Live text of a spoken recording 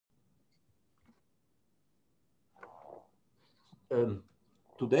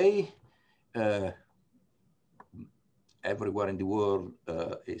Today, everywhere in the world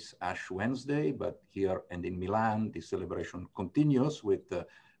is Ash Wednesday, but here and in Milan, the celebration continues with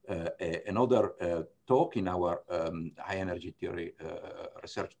another talk in our high energy theory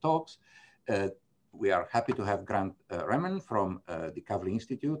research talks. We are happy to have Grant Remmen from the Kavli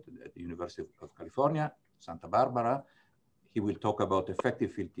Institute at the University of California, Santa Barbara. He will talk about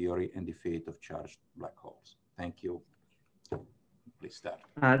effective field theory and the fate of charged black holes. Thank you. Please start.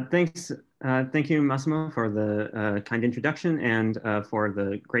 Thanks. Thank you, Massimo, for the kind introduction and for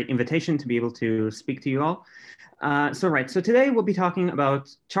the great invitation to be able to speak to you all. So today we'll be talking about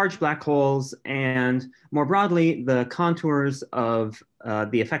charged black holes and more broadly, the contours of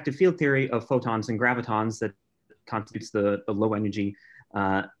the effective field theory of photons and gravitons that constitutes the low energy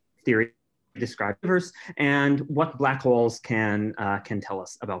theory described universe and what black holes can tell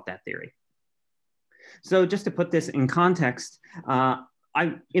us about that theory. So just to put this in context,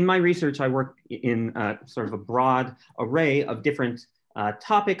 in my research, I work in sort of a broad array of different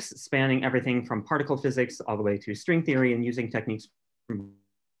topics spanning everything from particle physics all the way to string theory and using techniques from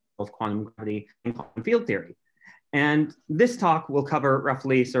both quantum gravity and quantum field theory. And this talk will cover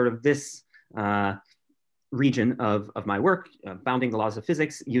roughly sort of this region of my work, bounding the laws of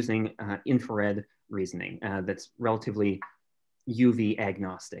physics using infrared reasoning that's relatively UV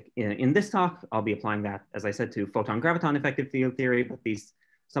agnostic. In this talk, I'll be applying that, as I said, to photon-graviton effective field theory, but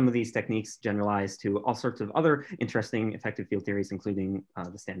some of these techniques generalize to all sorts of other interesting effective field theories, including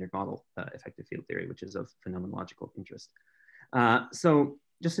the standard model effective field theory, which is of phenomenological interest. So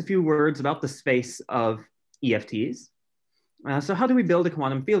just a few words about the space of EFTs. So how do we build a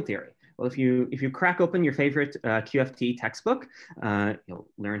quantum field theory? Well, if you crack open your favorite QFT textbook, you'll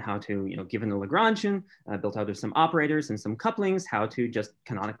learn how to, given a Lagrangian built out of some operators and some couplings, how to just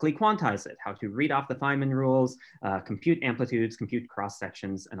canonically quantize it, how to read off the Feynman rules, compute amplitudes, compute cross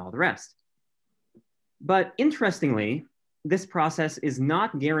sections, and all the rest. But interestingly, this process is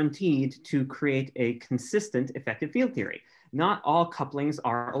not guaranteed to create a consistent effective field theory. Not all couplings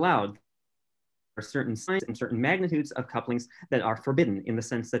are allowed. There are certain signs and certain magnitudes of couplings that are forbidden in the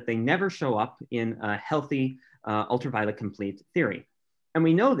sense that they never show up in a healthy ultraviolet complete theory. And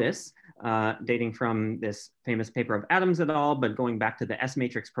we know this dating from this famous paper of Adams et al., but going back to the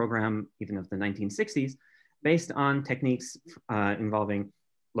S-matrix program, even of the 1960s, based on techniques involving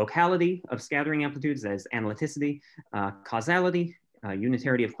locality of scattering amplitudes, that is analyticity, causality,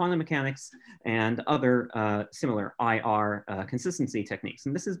 unitarity of quantum mechanics, and other similar IR consistency techniques.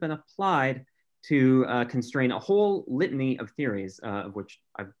 And this has been applied to constrain a whole litany of theories, of which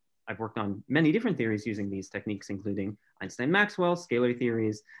I've worked on many different theories using these techniques, including Einstein-Maxwell, scalar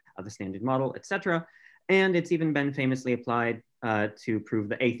theories, the standard model, etc. And it's even been famously applied to prove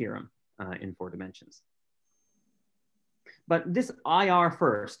the A theorem in 4 dimensions. But this IR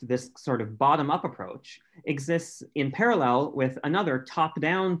first, this sort of bottom-up approach, exists in parallel with another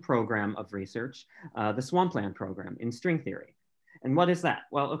top-down program of research, the Swampland program in string theory. And what is that?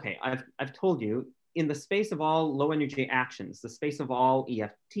 Well, okay, I've told you, in the space of all low energy actions, the space of all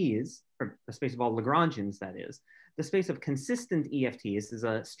EFTs, or the space of all Lagrangians, that is, the space of consistent EFTs is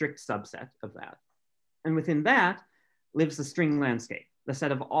a strict subset of that. And within that lives the string landscape, the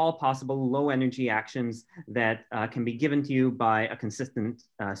set of all possible low energy actions that can be given to you by a consistent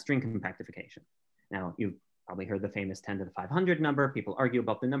string compactification. Now, you've probably heard the famous 10 to the 500 number. People argue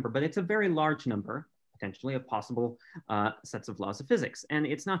about the number, but it's a very large number, potentially of possible sets of laws of physics. And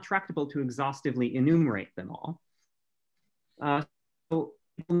it's not tractable to exhaustively enumerate them all. So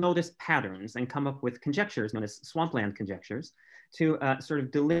people notice patterns and come up with conjectures known as swampland conjectures to sort of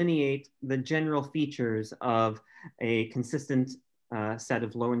delineate the general features of a consistent set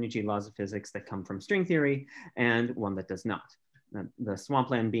of low energy laws of physics that come from string theory and one that does not. The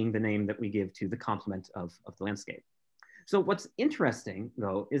swampland being the name that we give to the complement of the landscape. So what's interesting,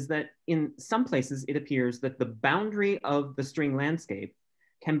 though, is that in some places it appears that the boundary of the string landscape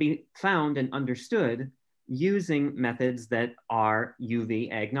can be found and understood using methods that are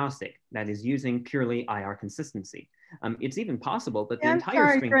UV agnostic, that is, using purely IR consistency. It's even possible that the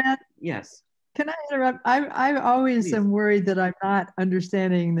entire string... Grant. Yes. Can I interrupt? I always am worried that I'm not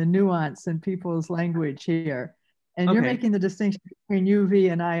understanding the nuance in people's language here. And you're making the distinction between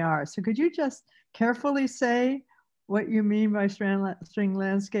UV and IR. So could you just carefully say what you mean by string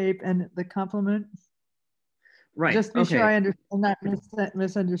landscape and the complement? Right. Just be sure I understand, not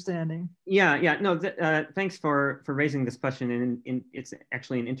misunderstanding. Yeah. No, thanks for raising this question. And it's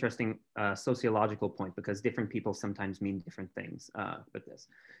actually an interesting sociological point because different people sometimes mean different things with this.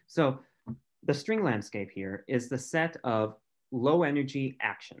 So the string landscape here is the set of low energy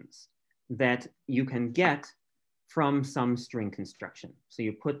actions that you can get from some string construction. So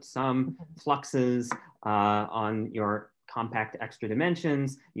you put some fluxes on your compact extra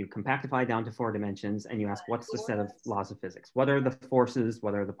dimensions, you compactify down to 4 dimensions, and you ask, what's the set of laws of physics? What are the forces?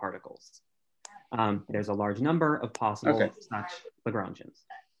 What are the particles? There's a large number of possible such Lagrangians.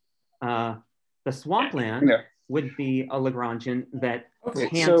 The swampland would be a Lagrangian that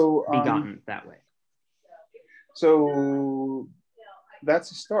can't be gotten that way. So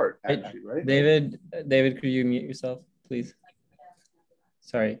that's a start, actually, right? David, could you mute yourself, please?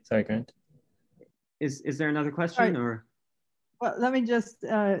 Sorry, Grant. Is there another question, or? Well, let me just,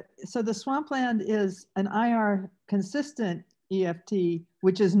 so the swampland is an IR consistent EFT,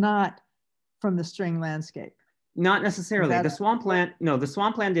 which is not from the string landscape. Not necessarily. The swampland, no, the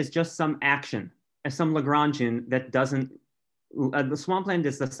swampland is just some action, some Lagrangian that doesn't, the swampland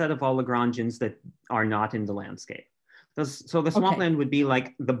is the set of all Lagrangians that are not in the landscape. So the swampland would be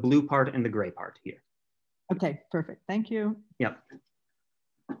like the blue part and the gray part here. Okay, perfect. Thank you. Yep.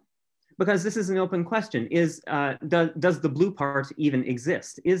 Because this is an open question. Does the blue part even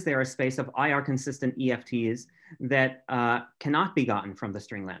exist? Is there a space of IR consistent EFTs that cannot be gotten from the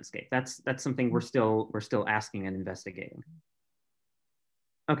string landscape? That's something we're still asking and investigating.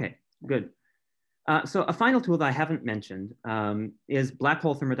 Okay, good. So a final tool that I haven't mentioned is black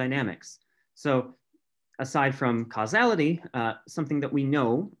hole thermodynamics. So aside from causality, something that we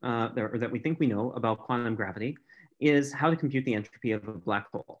know, or that we think we know about quantum gravity, is how to compute the entropy of a black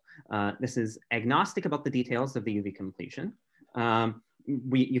hole. This is agnostic about the details of the UV completion.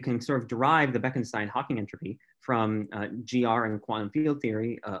 You can sort of derive the Bekenstein-Hawking entropy from GR and quantum field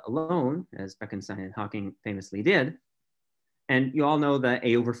theory alone, as Bekenstein and Hawking famously did. And you all know the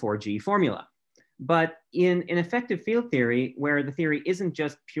A/4G formula. But in effective field theory, where the theory isn't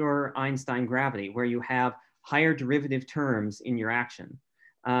just pure Einstein gravity, where you have higher derivative terms in your action,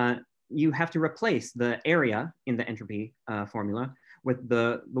 you have to replace the area in the entropy formula with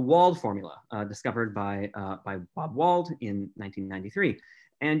the Wald formula discovered by Bob Wald in 1993.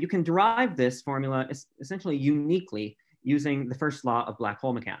 And you can derive this formula essentially uniquely using the first law of black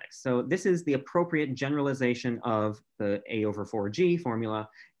hole mechanics. So this is the appropriate generalization of the A/4G formula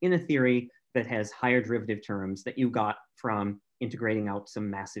in a theory that has higher derivative terms that you got from integrating out some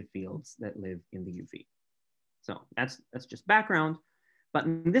massive fields that live in the UV. So that's just background. But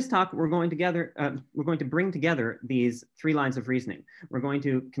in this talk, we're going to bring together these 3 lines of reasoning. We're going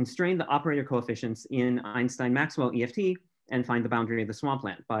to constrain the operator coefficients in Einstein-Maxwell EFT and find the boundary of the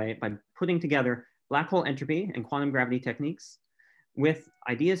swampland by putting together black hole entropy and quantum gravity techniques with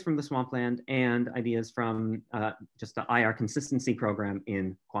ideas from the swampland and ideas from just the IR consistency program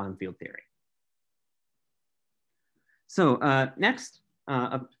in quantum field theory. So next,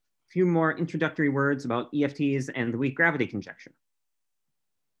 a few more introductory words about EFTs and the weak gravity conjecture.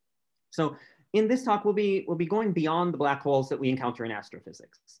 So in this talk, we'll be going beyond the black holes that we encounter in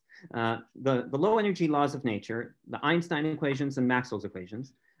astrophysics. The low energy laws of nature, the Einstein equations and Maxwell's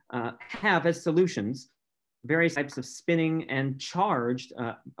equations, have as solutions various types of spinning and charged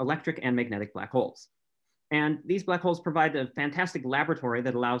electric and magnetic black holes. And these black holes provide a fantastic laboratory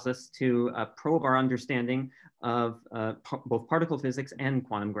that allows us to probe our understanding of both particle physics and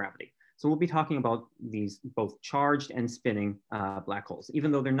quantum gravity. So we'll be talking about these both charged and spinning black holes,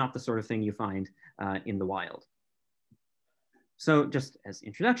 even though they're not the sort of thing you find in the wild. So just as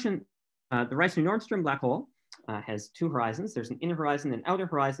introduction, the Reissner-Nordström black hole has 2 horizons. There's an inner horizon and outer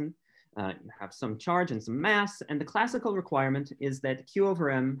horizon. You have some charge and some mass, and the classical requirement is that Q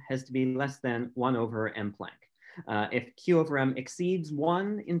over M has to be less than 1 over M Planck. If Q over M exceeds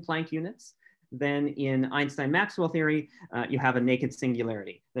 1 in Planck units, then in Einstein-Maxwell theory, you have a naked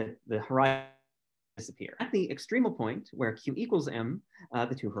singularity, the horizons disappear. At the extremal point, where Q equals M,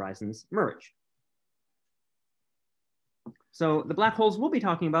 the 2 horizons merge. So the black holes we'll be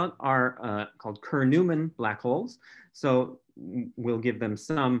talking about are called Kerr-Newman black holes. So we'll give them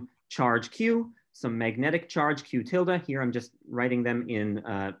some charge Q, some magnetic charge Q tilde. Here I'm just writing them in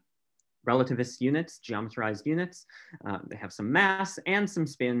relativist units, geometrized units. They have some mass and some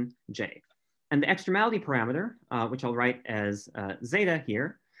spin J. And the extremality parameter, which I'll write as zeta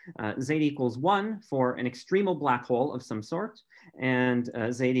here, zeta equals 1 for an extremal black hole of some sort, and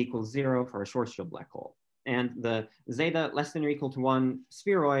zeta equals 0 for a Schwarzschild black hole. And the zeta less than or equal to 1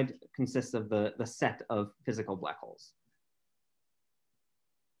 spheroid consists of the set of physical black holes.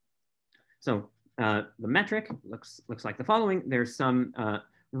 So the metric looks like the following. There's some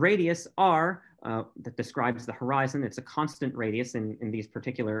radius r that describes the horizon. It's a constant radius in these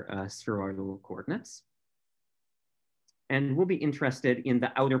particular spheroidal coordinates. And we'll be interested in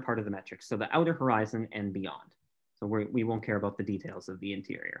the outer part of the metric, so the outer horizon and beyond. So we won't care about the details of the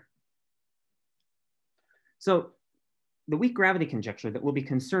interior. So the weak gravity conjecture that we'll be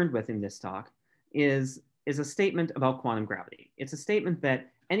concerned with in this talk is a statement about quantum gravity. It's a statement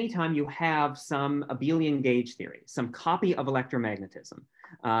that anytime you have some abelian gauge theory, some copy of electromagnetism,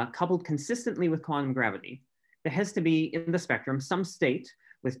 coupled consistently with quantum gravity, there has to be in the spectrum some state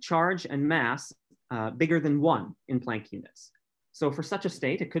with charge and mass bigger than 1 in Planck units. So for such a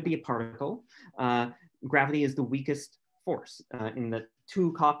state, it could be a particle. Gravity is the weakest force in the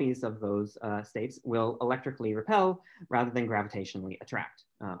 2 copies of those states will electrically repel rather than gravitationally attract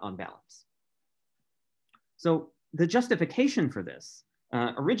on balance. So the justification for this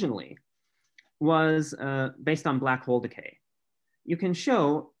originally was based on black hole decay. You can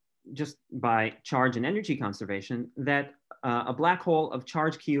show just by charge and energy conservation that a black hole of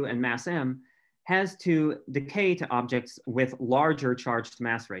charge Q and mass M has to decay to objects with larger charge to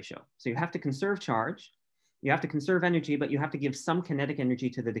mass ratio. So you have to conserve charge, you have to conserve energy, but you have to give some kinetic energy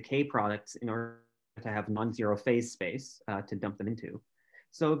to the decay products in order to have non-zero phase space to dump them into.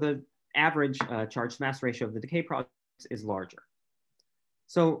 So the average charge to mass ratio of the decay products is larger.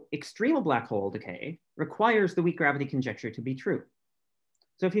 So extremal black hole decay requires the weak gravity conjecture to be true.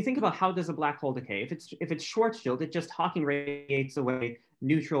 So if you think about how does a black hole decay, if it's Schwarzschild, it just Hawking radiates away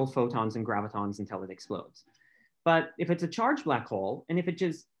neutral photons and gravitons until it explodes. But if it's a charged black hole, and if it's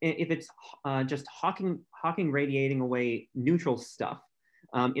just Hawking radiating away neutral stuff,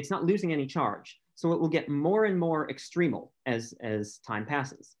 it's not losing any charge. So it will get more and more extremal as time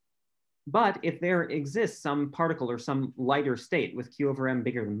passes. But if there exists some particle or some lighter state with Q over M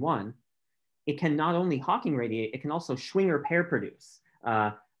bigger than 1, it can not only Hawking radiate, it can also Schwinger pair produce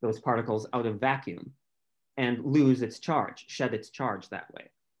those particles out of vacuum and lose its charge, shed its charge that way.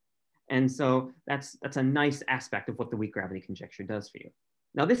 And so that's a nice aspect of what the weak gravity conjecture does for you.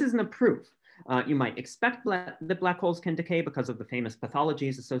 Now, this isn't a proof. You might expect that black holes can decay because of the famous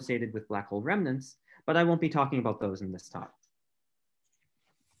pathologies associated with black hole remnants, but I won't be talking about those in this talk.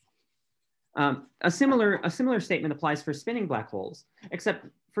 A similar statement applies for spinning black holes, except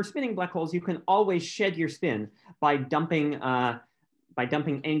for spinning black holes, you can always shed your spin by dumping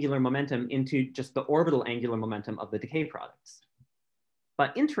angular momentum into just the orbital angular momentum of the decay products.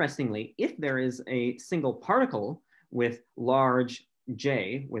 But interestingly, if there is a single particle with large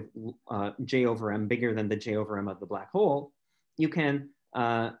J, with J over M bigger than the J over M of the black hole, you can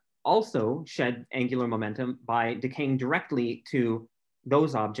also shed angular momentum by decaying directly to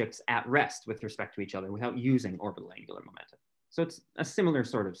those objects at rest with respect to each other without using orbital angular momentum. So it's a similar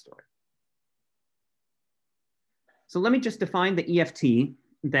sort of story. So let me just define the EFT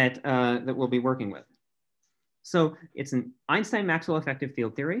that we'll be working with. So it's an Einstein-Maxwell effective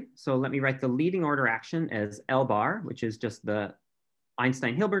field theory. So let me write the leading order action as L bar, which is just the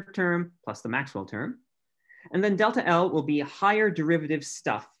Einstein-Hilbert term plus the Maxwell term. And then delta L will be higher derivative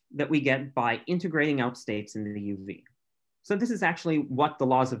stuff that we get by integrating out states in the UV. So this is actually what the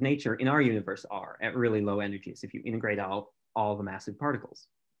laws of nature in our universe are at really low energies if you integrate out all the massive particles.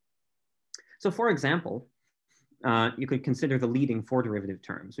 So for example, you could consider the leading 4 derivative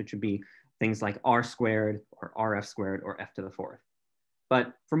terms, which would be things like r squared or rf squared or f to the 4th.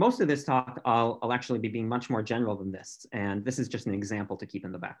 But for most of this talk, I'll actually be being much more general than this. And this is just an example to keep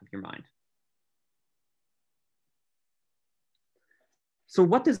in the back of your mind. So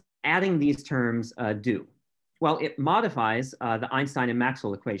what does adding these terms do? Well, it modifies the Einstein and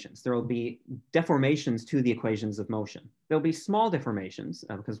Maxwell equations. There will be deformations to the equations of motion. There'll be small deformations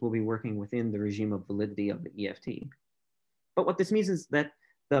because we'll be working within the regime of validity of the EFT. But what this means is that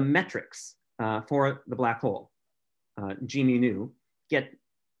the metrics for the black hole, g mu nu, get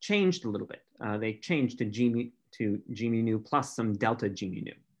changed a little bit. They change to g mu nu plus some delta g mu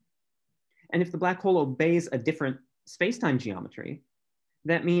nu. And if the black hole obeys a different space-time geometry,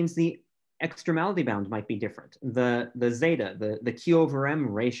 that means the extremality bound might be different. The zeta, the Q over M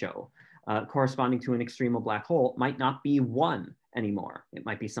ratio corresponding to an extremal black hole might not be 1 anymore. It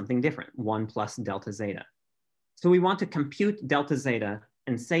might be something different, 1 plus delta zeta. So we want to compute delta zeta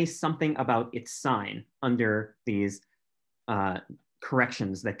and say something about its sign under these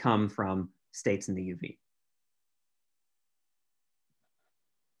corrections that come from states in the UV.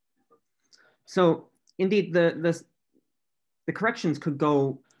 So indeed, the corrections could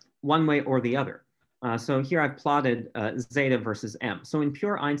go one way or the other. So here I've plotted zeta versus M. So in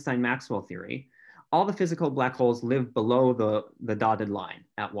pure Einstein-Maxwell theory, all the physical black holes live below the dotted line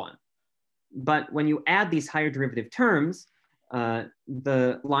at 1. But when you add these higher derivative terms,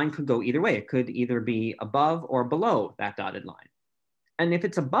 the line could go either way. It could either be above or below that dotted line. And if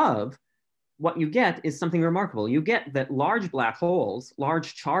it's above, what you get is something remarkable. You get that large black holes,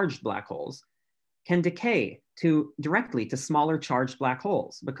 large charged black holes, can decay directly to smaller charged black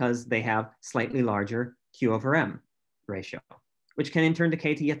holes because they have slightly larger Q over M ratio, which can in turn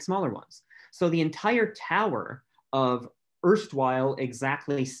decay to yet smaller ones. So the entire tower of erstwhile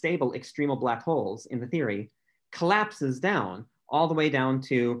exactly stable extremal black holes in the theory collapses down all the way down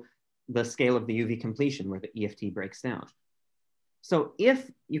to the scale of the UV completion where the EFT breaks down. So if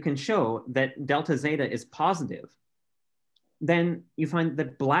you can show that delta zeta is positive, then you find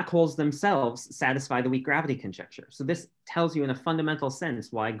that black holes themselves satisfy the weak gravity conjecture. So this tells you in a fundamental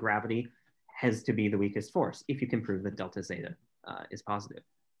sense why gravity has to be the weakest force if you can prove that delta zeta is positive.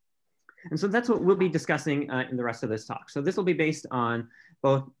 And so that's what we'll be discussing in the rest of this talk. So this will be based on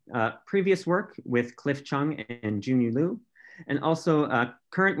both previous work with Cliff Chung and Junyu Liu, and also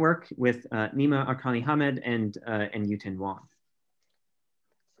current work with Nima Arkani-Hamed and Yutin Wang.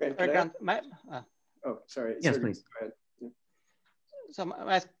 Oh, sorry. Yes, please. Go ahead. So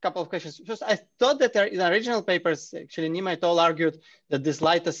I ask a couple of questions. First, I thought that in the original papers, actually, Nima et al. Argued that this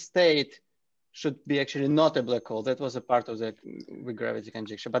latest state should be actually not a black hole. That was a part of the weak gravity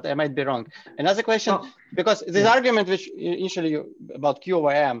conjecture, but I might be wrong. Another question, because this argument, which initially about Q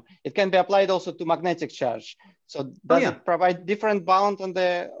over M, it can be applied also to magnetic charge. So does it provide different bound on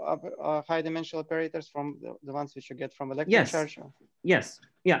the high dimensional operators from the ones which you get from electric charge? Yes.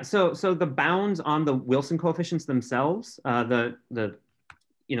 Yeah. So the bounds on the Wilson coefficients themselves,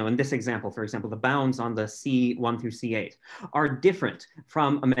 in this example, for example, the bounds on the C1 through C8 are different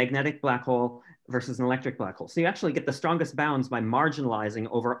from a magnetic black hole versus an electric black hole. So you actually get the strongest bounds by marginalizing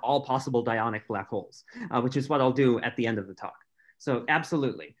over all possible ionic black holes, which is what I'll do at the end of the talk. So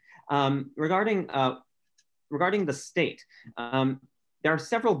absolutely. Regarding the state, there are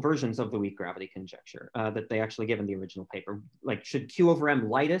several versions of the weak gravity conjecture that they actually give in the original paper. Like, should Q over M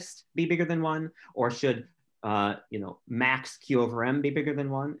lightest be bigger than 1, or should max Q over M be bigger than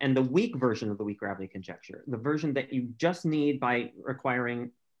 1? And the weak version of the weak gravity conjecture, the version that you just need by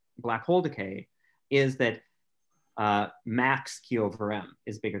requiring black hole decay, is that max Q over M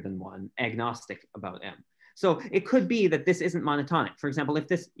is bigger than 1, agnostic about M. So it could be that this isn't monotonic. For example, if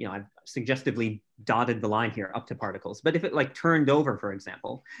this, I've suggestively dotted the line here up to particles, but if it like turned over, for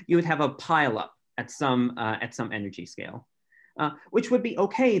example, you would have a pile up at some energy scale. Which would be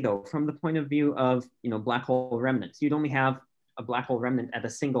okay, though, from the point of view of black hole remnants. You'd only have a black hole remnant at a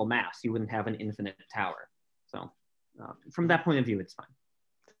single mass. You wouldn't have an infinite tower. So from that point of view, it's fine.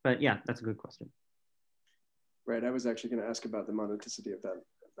 But yeah, that's a good question. Right. I was actually going to ask about the monoticity of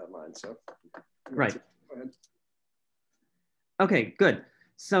that line. So right. Go ahead. Okay, good.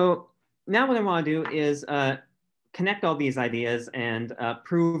 So now what I want to do is connect all these ideas and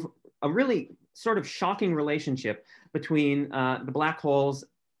prove a really sort of shocking relationship between the black hole's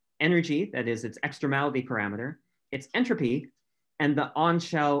energy, that is its extremality parameter, its entropy, and the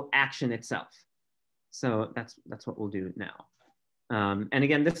on-shell action itself. So that's what we'll do now. And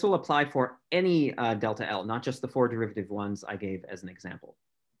again, this will apply for any delta L, not just the 4 derivative ones I gave as an example.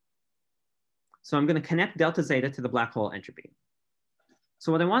 So I'm going to connect delta zeta to the black hole entropy.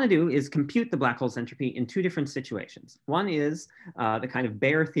 So what I want to do is compute the black hole's entropy in 2 different situations. One is the kind of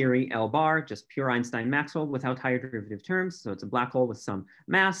bare theory L bar, just pure Einstein-Maxwell without higher derivative terms. So it's a black hole with some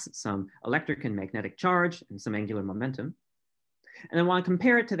mass, some electric and magnetic charge, and some angular momentum. And I want to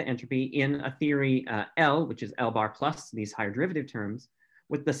compare it to the entropy in a theory L, which is L bar plus these higher derivative terms,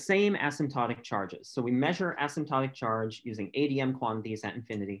 with the same asymptotic charges. So we measure asymptotic charge using ADM quantities at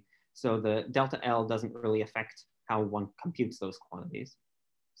infinity. So the delta L doesn't really affect how one computes those quantities.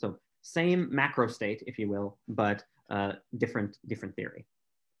 So same macro state, if you will, but different theory.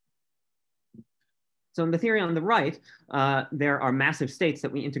 So in the theory on the right, there are massive states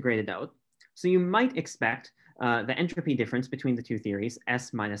that we integrated out. So you might expect the entropy difference between the 2 theories,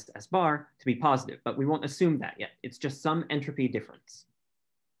 S minus S bar, to be positive, but we won't assume that yet. It's just some entropy difference.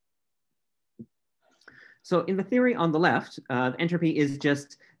 So in the theory on the left, the entropy is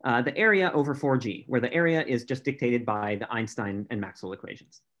just the area over 4G, where the area is just dictated by the Einstein and Maxwell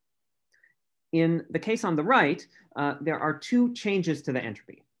equations. In the case on the right, there are 2 changes to the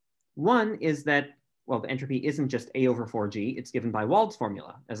entropy. One is that, well, the entropy isn't just A over 4G, it's given by Wald's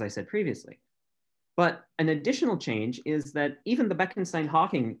formula, as I said previously. But an additional change is that even the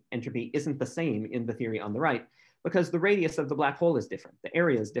Bekenstein-Hawking entropy isn't the same in the theory on the right, because the radius of the black hole is different. The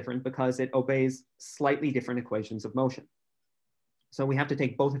area is different because it obeys slightly different equations of motion. So we have to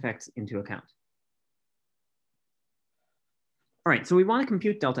take both effects into account. All right, so we want to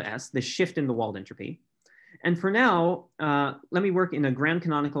compute delta S, the shift in the Wald entropy. And for now, let me work in a grand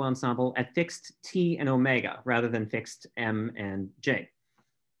canonical ensemble at fixed T and omega rather than fixed M and J.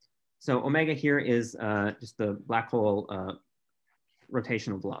 So omega here is just the black hole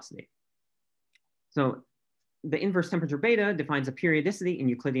rotational velocity. So the inverse temperature beta defines a periodicity in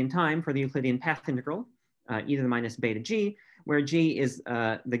Euclidean time for the Euclidean path integral. e to the minus beta g, where g is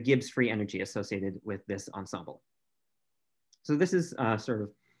the Gibbs free energy associated with this ensemble. So this is sort of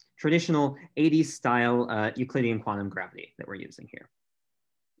traditional 80s style Euclidean quantum gravity that we're using here.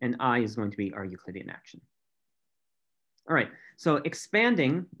 And I is going to be our Euclidean action. All right, so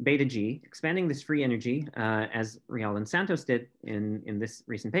expanding beta g, expanding this free energy, as Rial and Santos did in this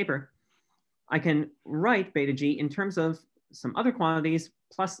recent paper, I can write beta g in terms of some other quantities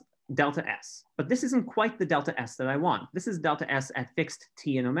plus delta s. But this isn't quite the delta s that I want. This is delta s at fixed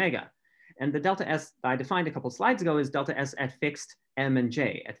t and omega. And the delta s that I defined a couple slides ago is delta s at fixed m and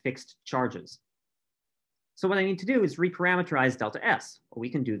j, at fixed charges. So what I need to do is reparameterize delta s. Well, we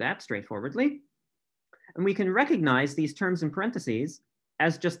can do that straightforwardly. And we can recognize these terms in parentheses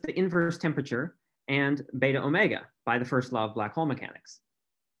as just the inverse temperature and beta omega by the first law of black hole mechanics.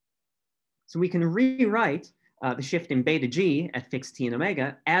 So we can rewrite the shift in beta g at fixed t and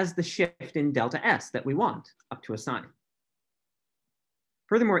omega as the shift in delta s that we want up to a sign.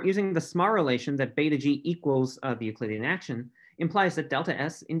 Furthermore, using the Smar relation that beta g equals the Euclidean action implies that delta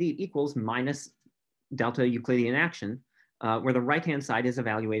s indeed equals minus delta Euclidean action, where the right-hand side is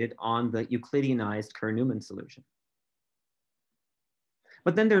evaluated on the Euclideanized Kerr-Newman solution.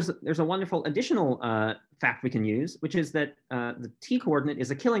 But then there's a wonderful additional fact we can use, which is that the t coordinate is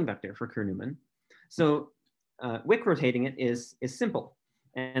a killing vector for Kerr-Newman. So Wick rotating it is simple.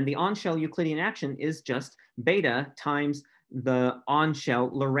 And the on-shell Euclidean action is just beta times the on-shell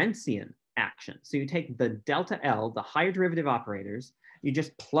Lorentzian action. So you take the delta L, the higher derivative operators, you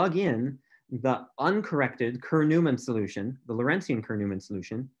just plug in the uncorrected Kerr-Newman solution, the Lorentzian Kerr-Newman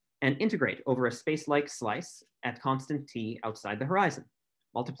solution, and integrate over a space-like slice at constant t outside the horizon.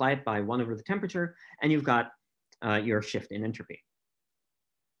 Multiply it by 1 over the temperature, and you've got your shift in entropy.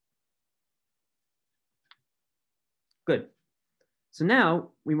 Good. So now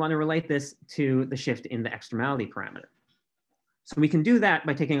we want to relate this to the shift in the extremality parameter. So we can do that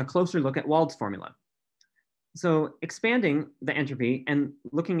by taking a closer look at Wald's formula. So expanding the entropy and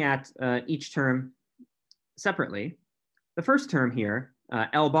looking at each term separately, the first term here,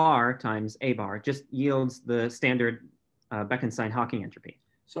 L bar times A bar, just yields the standard Bekenstein-Hawking entropy.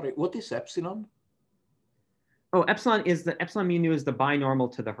 Sorry, what is epsilon? Oh, epsilon mu nu is the binormal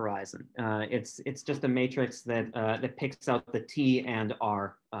to the horizon. It's just a matrix that that picks out the t and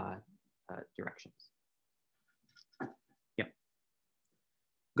r directions. Yep.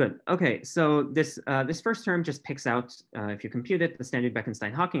 Good. Okay. So this this first term just picks out, if you compute it, the standard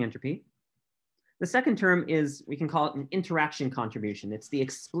Bekenstein-Hawking entropy. The second term is, we can call it an interaction contribution. It's the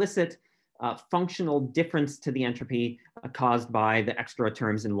explicit functional difference to the entropy caused by the extra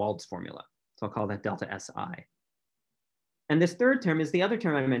terms in Wald's formula. So I'll call that delta SI. And this third term is the other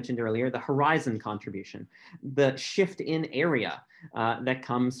term I mentioned earlier, the horizon contribution, the shift in area that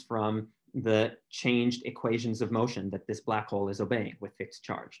comes from the changed equations of motion that this black hole is obeying with fixed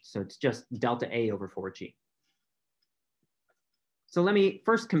charge. So it's just delta A over 4G. So let me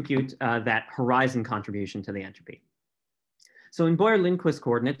first compute that horizon contribution to the entropy. So in Boyer-Lindquist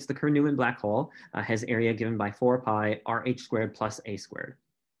coordinates, the Kerr-Newman black hole has area given by 4 pi RH squared plus A squared.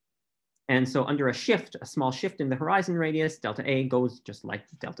 And so under a shift, a small shift in the horizon radius, delta A goes just like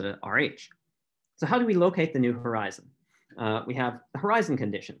delta RH. So how do we locate the new horizon? We have the horizon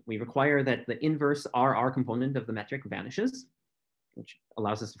condition. We require that the inverse RR component of the metric vanishes, which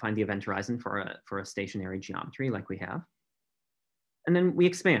allows us to find the event horizon for a stationary geometry like we have. And then we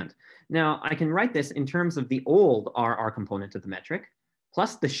expand. Now I can write this in terms of the old RR component of the metric,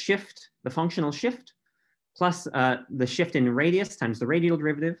 plus the shift, the functional shift, plus the shift in radius times the radial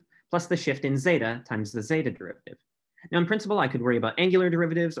derivative, plus the shift in zeta times the zeta derivative. Now in principle, I could worry about angular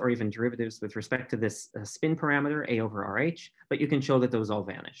derivatives or even derivatives with respect to this spin parameter, A over RH, but you can show that those all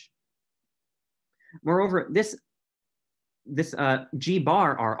vanish. Moreover, this G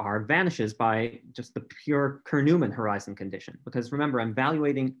bar RR vanishes by just the pure Kerr-Newman horizon condition, because remember, I'm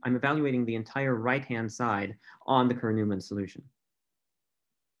evaluating the entire right-hand side on the Kerr-Newman solution.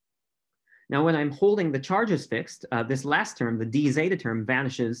 Now, when I'm holding the charges fixed, this last term, the d zeta term,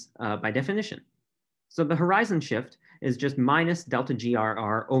 vanishes by definition. So the horizon shift is just minus delta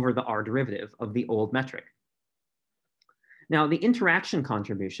GRR over the R derivative of the old metric. Now, the interaction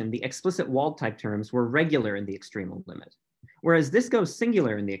contribution, the explicit Wald type terms, were regular in the extremal limit, whereas this goes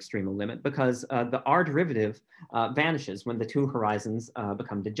singular in the extremal limit because the R derivative vanishes when the two horizons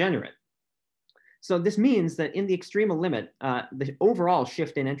become degenerate. So this means that in the extremal limit, the overall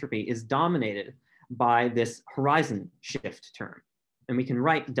shift in entropy is dominated by this horizon shift term. And we can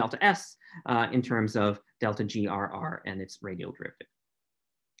write delta S in terms of delta GRR and its radial derivative.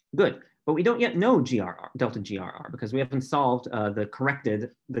 Good, But we don't yet know GRR, delta GRR, because we haven't solved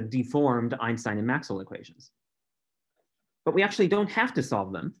the deformed Einstein and Maxwell equations. But we actually don't have to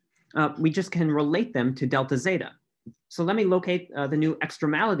solve them. We just can relate them to delta zeta. So let me locate the new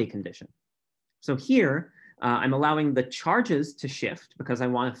extremality condition. So here, I'm allowing the charges to shift because I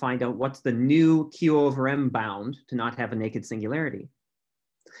want to find out what's the new Q over M bound to not have a naked singularity.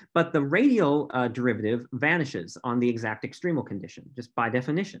 But the radial derivative vanishes on the exact extremal condition, just by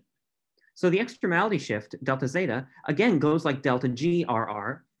definition. So the extremality shift, delta zeta, again goes like delta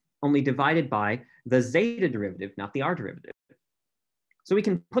GRR, only divided by the zeta derivative, not the R derivative. So we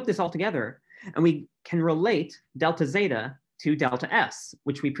can put this all together and we can relate delta zeta to delta S,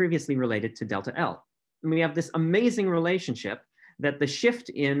 which we previously related to delta L. And we have this amazing relationship that the shift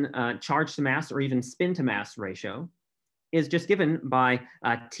in charge to mass or even spin to mass ratio is just given by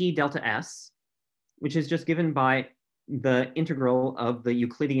T delta S, which is just given by the integral of the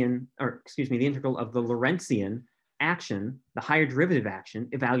Euclidean, or excuse me, the integral of the Lorentzian action, the higher derivative action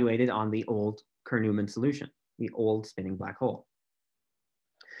evaluated on the old Kerr-Newman solution, the old spinning black hole.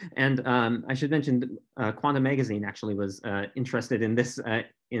 And I should mention, Quantum Magazine actually was interested in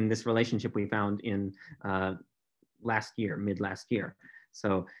this relationship we found in mid last year.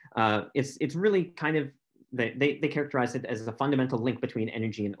 So it's really kind of, they characterize it as a fundamental link between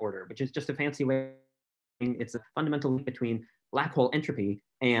energy and order, which is just a fancy way. It's a fundamental link between black hole entropy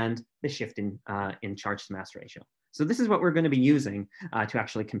and the shift in charge to mass ratio. So this is what we're going to be using to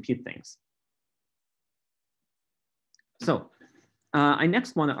actually compute things. So I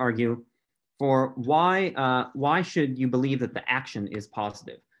next want to argue for why should you believe that the action is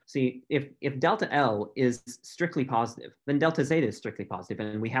positive? See, if delta L is strictly positive, then delta zeta is strictly positive,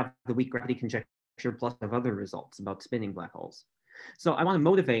 and we have the weak gravity conjecture plus of other results about spinning black holes. So I want to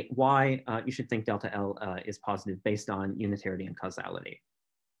motivate why you should think delta L is positive based on unitarity and causality.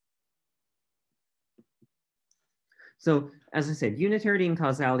 So as I said, unitarity and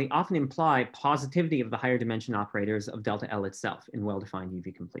causality often imply positivity of the higher dimension operators of delta L itself in well-defined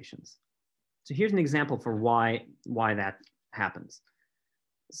UV completions. So here's an example for why that happens.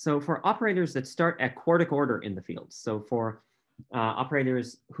 So for operators that start at quartic order in the field, so for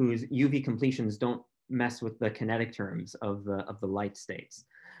operators whose UV completions don't mess with the kinetic terms of the light states,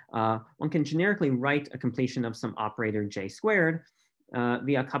 one can generically write a completion of some operator J squared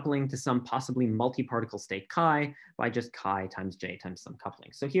via coupling to some possibly multi-particle state chi by just chi times J times some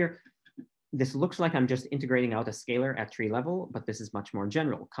coupling. So here, this looks like I'm just integrating out a scalar at tree level, but this is much more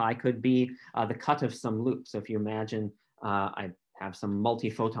general. Chi could be the cut of some loop. So if you imagine I have some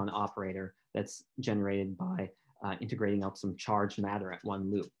multi-photon operator that's generated by integrating out some charged matter at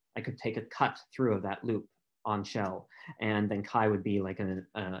one loop. I could take a cut through of that loop on shell, and then chi would be like an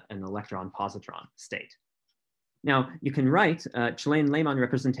electron-positron state. Now, you can write a Chilean-Lehmann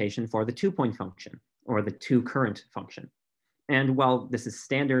representation for the two-point function, or the two-current function. And while this is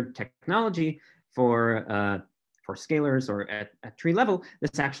standard technology for scalars or at tree level,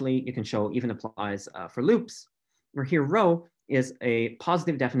 this actually, you can show, even applies for loops, where here rho is a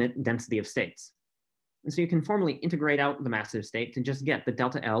positive definite density of states. And so you can formally integrate out the massive state to just get the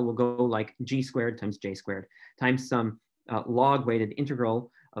delta L will go like G squared times J squared times some log weighted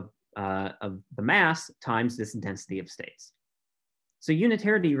integral of the mass times this density of states. So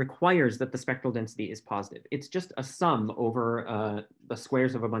unitarity requires that the spectral density is positive. It's just a sum over the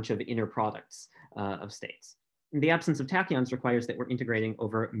squares of a bunch of inner products of states. And the absence of tachyons requires that we're integrating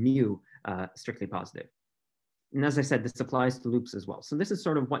over mu strictly positive. And as I said, this applies to loops as well. So this is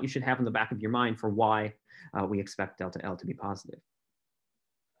sort of what you should have in the back of your mind for why we expect delta L to be positive.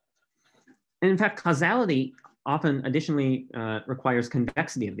 And in fact, causality often additionally requires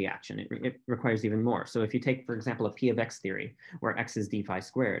convexity of the action. It requires even more. So if you take, for example, a P of X theory, where X is d phi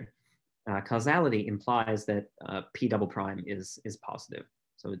squared, causality implies that P double prime is positive.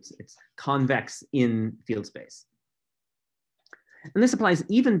 So it's convex in field space. And this applies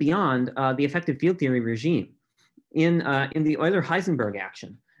even beyond the effective field theory regime. In the Euler-Heisenberg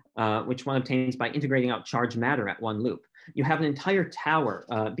action, which one obtains by integrating out charged matter at one loop, you have an entire tower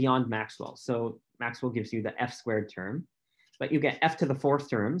beyond Maxwell. So Maxwell gives you the F squared term, but you get F to the fourth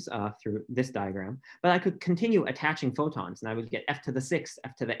terms through this diagram. But I could continue attaching photons, and I would get F to the sixth,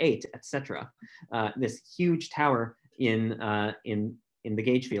 F to the eighth, etc. This huge tower in the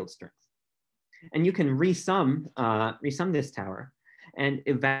gauge field strength. And you can resum this tower and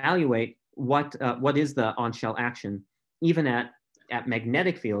evaluate what is the on-shell action, even at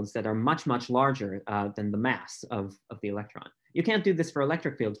magnetic fields that are much, much larger than the mass of the electron. You can't do this for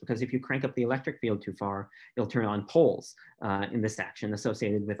electric fields because if you crank up the electric field too far, you'll turn on poles in this action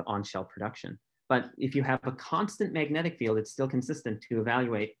associated with on-shell production. but if you have a constant magnetic field, it's still consistent to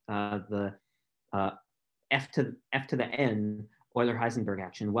evaluate the F to the N Euler-Heisenberg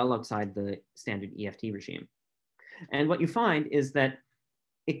action well outside the standard EFT regime. And what you find is that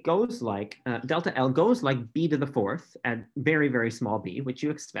it goes like, delta L goes like b to the fourth at very, very small b, which you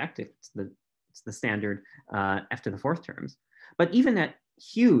expect. It's the standard f to the fourth terms. But even at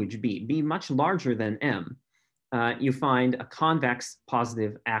huge b much larger than m, you find a convex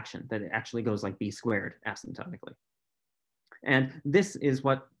positive action that it actually goes like b squared asymptotically. And this is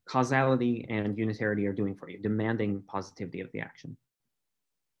what causality and unitarity are doing for you, demanding positivity of the action.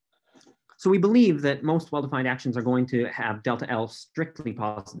 So we believe that most well-defined actions are going to have delta L strictly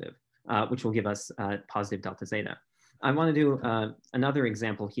positive, which will give us positive delta zeta. I want to do another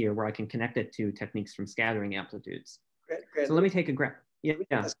example here where I can connect it to techniques from scattering amplitudes. Grant, so let me take a graph. Yeah.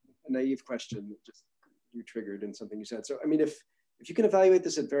 Ask a naive question, just you triggered in something you said. So I mean, if you can evaluate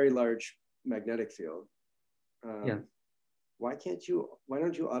this at very large magnetic field, why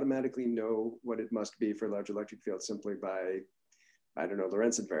don't you automatically know what it must be for a large electric field simply by, I don't know,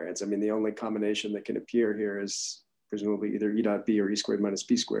 Lorentz invariance? I mean, the only combination that can appear here is presumably either E dot B or E squared minus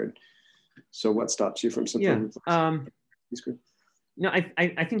B squared. So what stops you from simply replacing B squared? No,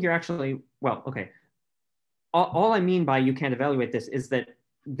 I think you're actually, well, okay. All I mean by you can't evaluate this is that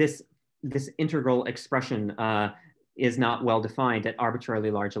this integral expression is not well defined at arbitrarily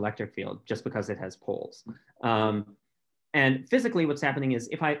large electric field just because it has poles. And physically what's happening is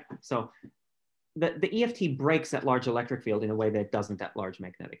the EFT breaks at large electric field in a way that it doesn't at large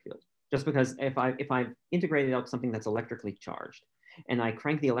magnetic field. Just because if I've integrated out something that's electrically charged and I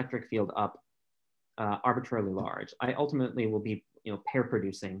crank the electric field up arbitrarily large, I ultimately will be pair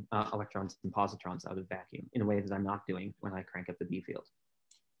producing electrons and positrons out of vacuum in a way that I'm not doing when I crank up the B field.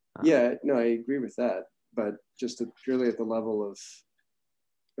 Yeah, no, I agree with that, but just purely at the level of,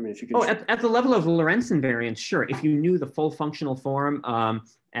 I mean, if you can. Oh, at the level of Lorentz invariance, sure. If you knew the full functional form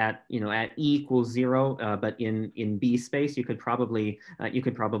at E equals 0, but in B space, you could probably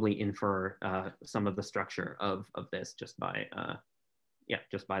infer some of the structure of this just by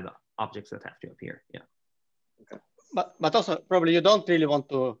the objects that have to appear. Yeah. Okay. But also probably you don't really want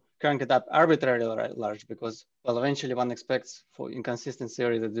to crank it up arbitrarily large because, well, eventually one expects for inconsistent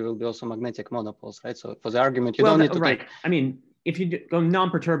theory that there will be also magnetic monopoles, right? So for the argument, you don't need to take. I mean, if you go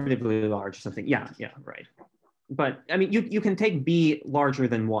non-perturbatively large or something, yeah, right. But I mean, you can take B larger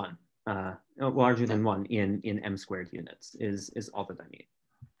than 1, in M squared units is all that I need.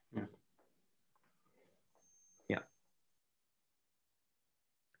 Yeah.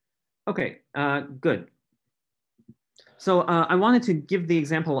 Okay, good. So I wanted to give the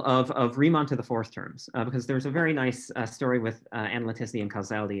example of Riemann to the fourth terms because there's a very nice story with analyticity and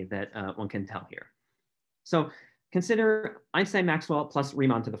causality that one can tell here. So consider Einstein-Maxwell plus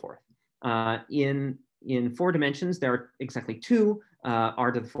Riemann to the fourth. In 4 dimensions, there are exactly 2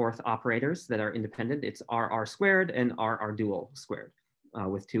 r to the fourth operators that are independent. It's r squared and r dual squared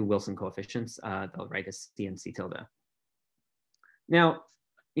with 2 Wilson coefficients. They'll write as C and C tilde. Now,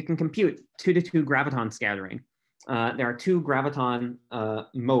 you can compute 2 to 2 graviton scattering. There are 2 graviton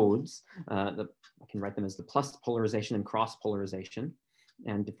modes. I can write them as the plus polarization and cross polarization,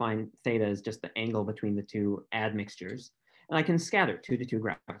 and define theta as just the angle between the 2 admixtures. And I can scatter 2 to 2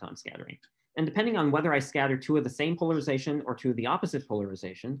 graviton scattering. And depending on whether I scatter 2 of the same polarization or 2 of the opposite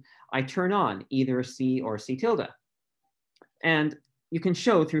polarization, I turn on either C or C tilde. And you can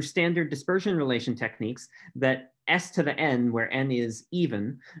show through standard dispersion relation techniques that S to the N, where N is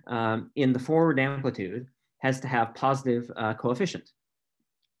even, in the forward amplitude, has to have positive coefficient.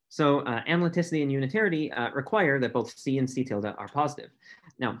 So analyticity and unitarity require that both C and C tilde are positive.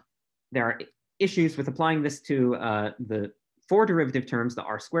 Now, there are issues with applying this to the 4 derivative terms, the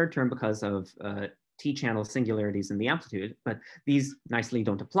r squared term, because of T-channel singularities in the amplitude, but these nicely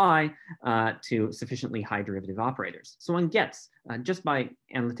don't apply to sufficiently high derivative operators. So one gets, just by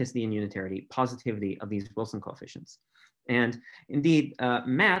analyticity and unitarity, positivity of these Wilson coefficients. And indeed,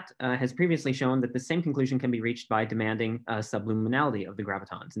 Matt has previously shown that the same conclusion can be reached by demanding subluminality of the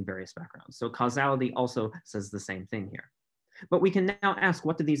gravitons in various backgrounds. So causality also says the same thing here. But we can now ask,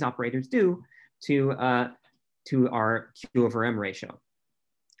 what do these operators do to our Q over M ratio?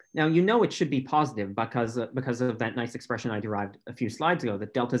 Now, you know it should be positive because of that nice expression I derived a few slides ago,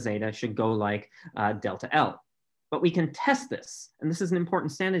 that delta zeta should go like delta L. But we can test this, and this is an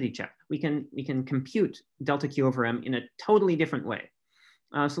important sanity check. We can compute delta Q over M in a totally different way.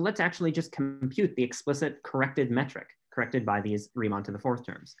 So let's actually just compute the explicit corrected metric, corrected by these Riemann to the fourth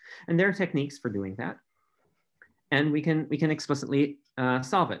terms. And there are techniques for doing that. And we can explicitly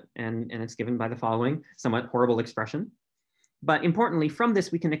solve it. And it's given by the following somewhat horrible expression. But importantly, from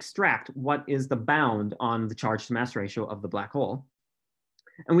this, we can extract what is the bound on the charge to mass ratio of the black hole.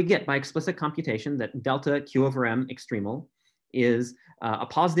 And we get by explicit computation that delta Q over M extremal is a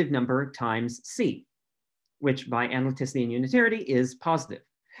positive number times C, which by analyticity and unitarity is positive.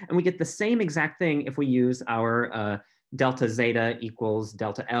 And we get the same exact thing if we use our delta zeta equals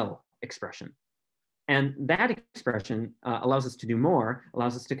delta L expression. And that expression allows us to do more,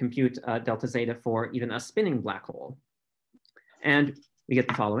 allows us to compute delta zeta for even a spinning black hole. And we get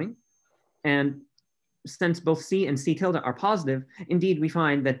the following. And since both C and C tilde are positive, indeed, we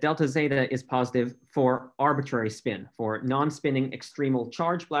find that delta zeta is positive for arbitrary spin, for non-spinning extremal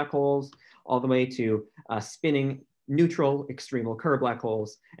charged black holes, all the way to spinning neutral extremal Kerr black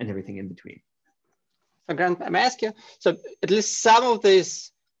holes and everything in between. So Grant, I'm asking, so at least some of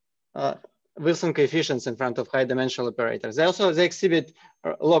these Wilson coefficients in front of high dimensional operators, they exhibit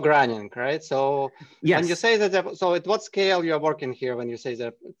log running, right? So yes. When you say that, so at what scale you're working here when you say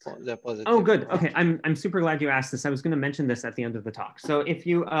they're positive? Oh, good. Okay, I'm super glad you asked this. I was going to mention this at the end of the talk. So if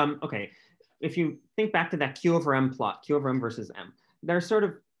you if you think back to that Q over M plot, Q over M versus M, there are sort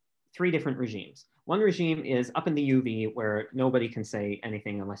of three different regimes. One regime is up in the UV where nobody can say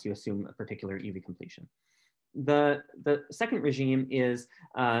anything unless you assume a particular UV completion. The second regime is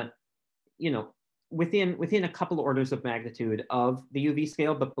within a couple orders of magnitude of the UV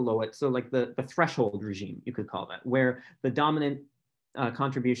scale, but below it. So like the threshold regime, you could call that, where the dominant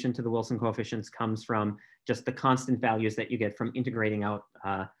contribution to the Wilson coefficients comes from just the constant values that you get from integrating out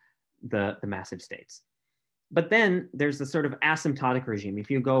the massive states. But then there's the sort of asymptotic regime.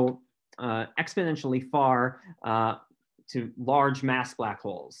 If you go exponentially far to large mass black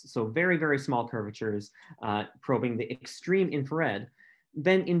holes, so very, very small curvatures, probing the extreme infrared,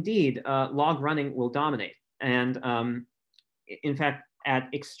 then indeed log running will dominate. And in fact, at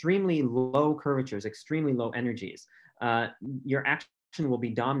extremely low curvatures, extremely low energies, your action will be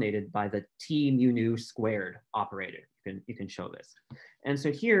dominated by the T mu nu squared operator. You can show this. And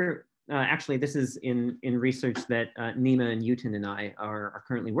so here, actually, this is in research that Nima and Yutin and I are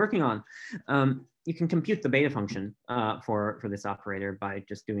currently working on. You can compute the beta function for this operator by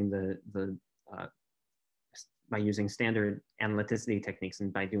just doing by using standard analyticity techniques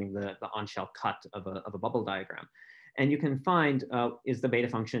and by doing the on-shell cut of a bubble diagram. And you can find, is the beta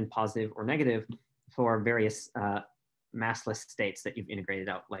function positive or negative for various massless states that you've integrated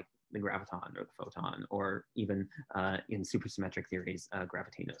out, like the graviton or the photon, or even in supersymmetric theories,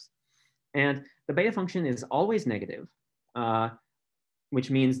 gravitinos. And the beta function is always negative, which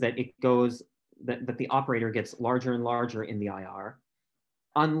means that it goes, that the operator gets larger and larger in the IR,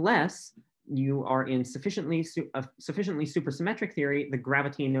 unless you are in sufficiently supersymmetric theory, the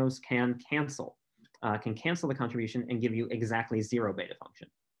gravitinos can cancel the contribution and give you exactly zero beta function.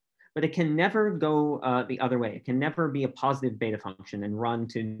 But it can never go the other way. It can never be a positive beta function and run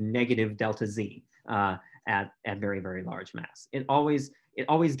to negative delta Z at very, very large mass. It always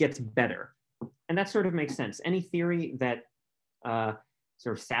gets better. And that sort of makes sense. Any theory that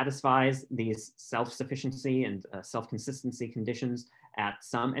sort of satisfies these self-sufficiency and self-consistency conditions at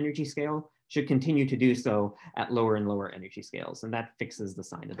some energy scale should continue to do so at lower and lower energy scales. And that fixes the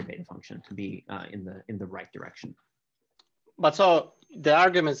sign of the beta function to be in the right direction. But so the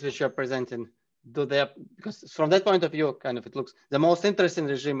arguments which you're presenting, because from that point of view, kind of it looks the most interesting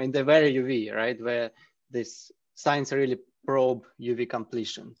regime in the very UV, right? Where this science really probe UV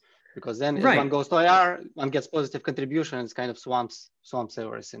completion. Because then if one goes to IR, one gets positive contribution, and it's kind of swamps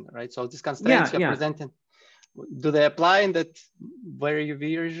everything, right? So these constraints you're presenting, do they apply in that very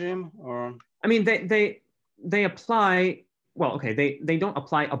UV regime, or? I mean, they apply. Well, okay, they don't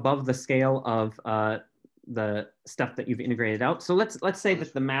apply above the scale of the stuff that you've integrated out. So let's say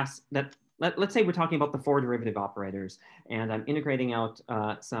that the mass that let's say we're talking about the four derivative operators, and I'm integrating out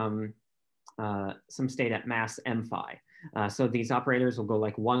some state at mass m phi. So these operators will go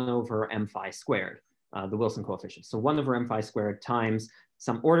like 1 over m phi squared, the Wilson coefficient. So 1 over m phi squared times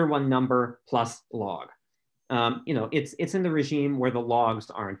some order 1 number plus log. It's in the regime where the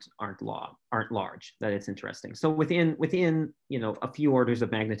logs aren't large, that it's interesting. So within a few orders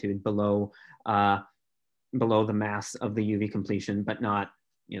of magnitude below the mass of the UV completion, but not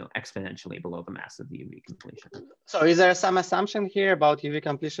exponentially below the mass of the UV completion. So is there some assumption here about UV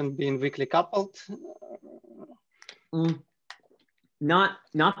completion being weakly coupled? Not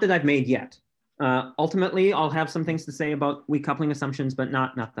that I've made yet. Ultimately, I'll have some things to say about weak coupling assumptions, but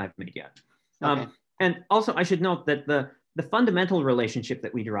not that I've made yet. Okay. And also, I should note that the fundamental relationship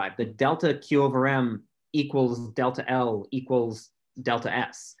that we derive, the delta Q over M equals delta L equals delta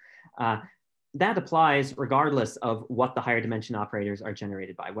S, that applies regardless of what the higher dimension operators are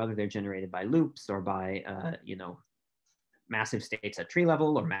generated by, whether they're generated by loops or by massive states at tree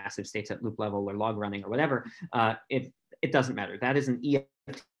level or massive states at loop level or log running or whatever, it doesn't matter. That is an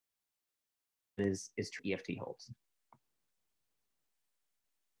EFT is EFT holds.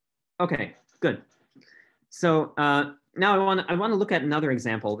 Okay, good. So now I want to look at another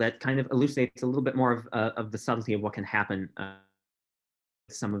example that kind of elucidates a little bit more of the subtlety of what can happen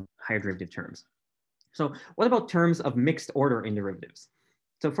with some of higher derivative terms. So what about terms of mixed order in derivatives?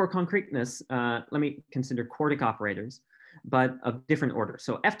 So for concreteness, let me consider quartic operators, but of different order.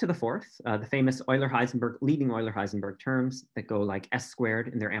 So f to the fourth, the famous Euler-Heisenberg, leading Euler-Heisenberg terms that go like s squared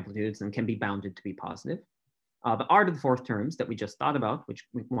in their amplitudes and can be bounded to be positive. The r to the fourth terms that we just thought about, which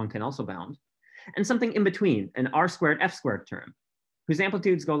one can also bound. And something in between, an r squared f squared term, whose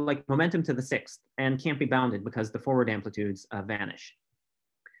amplitudes go like momentum to the sixth and can't be bounded because the forward amplitudes vanish.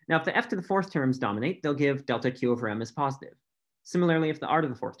 Now, if the f to the fourth terms dominate, they'll give delta q over m as positive. Similarly, if the r to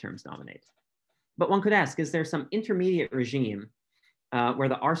the fourth terms dominate. But one could ask, is there some intermediate regime where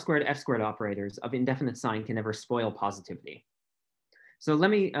the r squared f squared operators of indefinite sign can never spoil positivity? So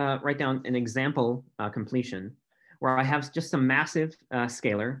let me write down an example completion where I have just some massive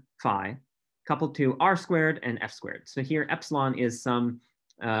scalar phi coupled to r squared and f squared. So here epsilon is some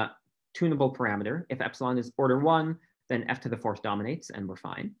tunable parameter. If epsilon is order 1, then f to the fourth dominates and we're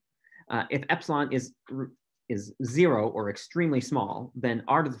fine. If epsilon is 0 or extremely small, then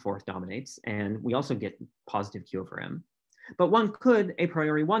r to the fourth dominates and we also get positive q over m. But one could a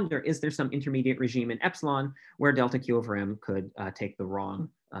priori wonder, is there some intermediate regime in epsilon where delta q over m could take the wrong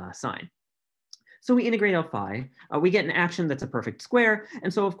sign? So we integrate out phi, we get an action that's a perfect square.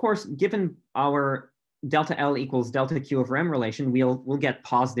 And so of course, given our delta L equals delta Q over M relation, we'll get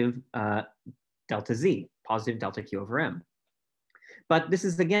positive delta Z, positive delta Q over M. But this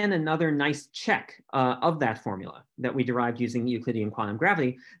is again another nice check of that formula that we derived using Euclidean quantum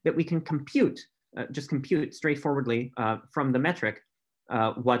gravity that we can compute, just compute straightforwardly from the metric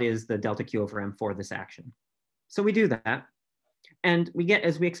what is the delta Q over M for this action. So we do that. And we get,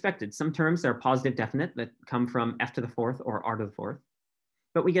 as we expected, some terms that are positive definite that come from f to the fourth or r to the fourth.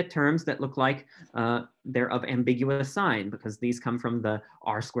 But we get terms that look like they're of ambiguous sign because these come from the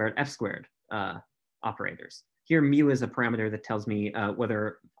r squared, f squared operators. Here, mu is a parameter that tells me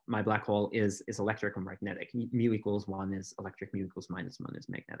whether my black hole is electric or magnetic. Mu equals 1 is electric, mu equals -1 is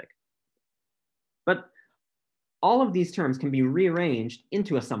magnetic. But all of these terms can be rearranged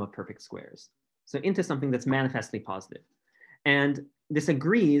into a sum of perfect squares. So into something that's manifestly positive. And this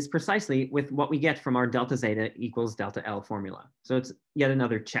agrees precisely with what we get from our delta zeta equals delta L formula. So it's yet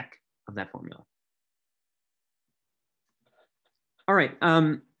another check of that formula. All right,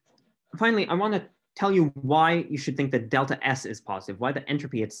 finally, I want to tell you why you should think that delta S is positive, why the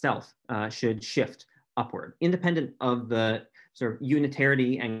entropy itself should shift upward, independent of the sort of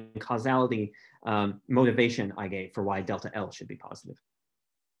unitarity and causality motivation I gave for why delta L should be positive.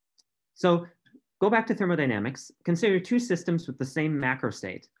 So go back to thermodynamics, consider two systems with the same macro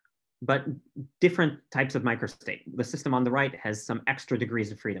state, but different types of microstate. The system on the right has some extra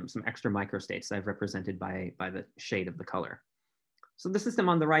degrees of freedom, some extra microstates I've represented by the shade of the color. So the system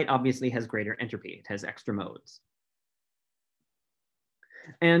on the right obviously has greater entropy. It has extra modes.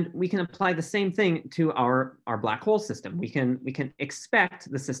 And we can apply the same thing to our black hole system. We can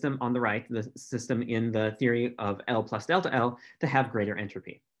expect the system on the right, the system in the theory of L plus delta L, to have greater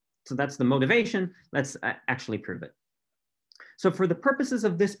entropy. So that's the motivation. Let's actually prove it. So for the purposes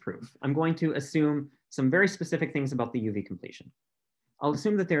of this proof, I'm going to assume some very specific things about the UV completion. I'll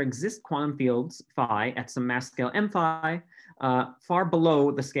assume that there exist quantum fields phi at some mass scale m phi far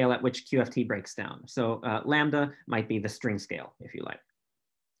below the scale at which QFT breaks down. So lambda might be the string scale, if you like.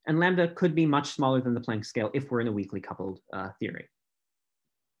 And lambda could be much smaller than the Planck scale if we're in a weakly coupled theory.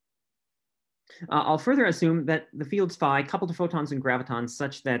 I'll further assume that the fields phi couple to photons and gravitons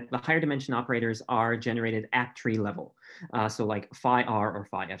such that the higher dimension operators are generated at tree level. So like phi r or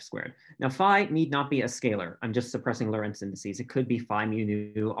phi f squared. Now phi need not be a scalar. I'm just suppressing Lorentz indices. It could be phi mu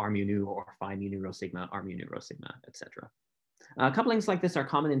nu, r mu nu, or phi mu nu rho sigma, r mu nu rho sigma, etc. Couplings like this are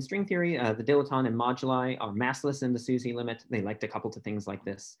common in string theory. The dilaton and moduli are massless in the SUSY limit. They like to couple to things like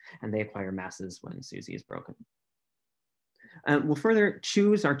this, and they acquire masses when SUSY is broken. We'll further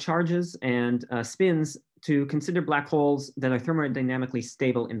choose our charges and spins to consider black holes that are thermodynamically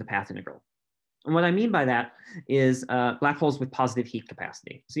stable in the path integral. And what I mean by that is black holes with positive heat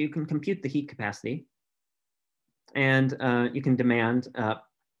capacity. So you can compute the heat capacity and you can demand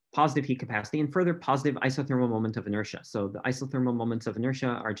positive heat capacity and further positive isothermal moment of inertia. So the isothermal moments of inertia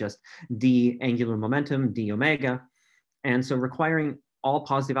are just d angular momentum, d omega. And so requiring all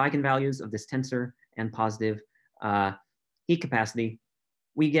positive eigenvalues of this tensor and positive heat capacity,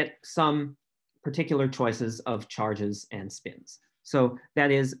 we get some particular choices of charges and spins. So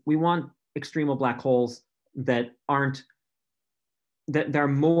that is, we want extremal black holes that aren't, that they're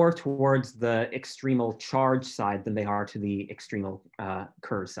more towards the extremal charge side than they are to the extremal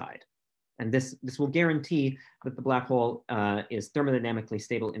Kerr side. And this will guarantee that the black hole is thermodynamically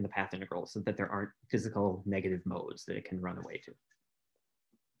stable in the path integral so that there aren't physical negative modes that it can run away to.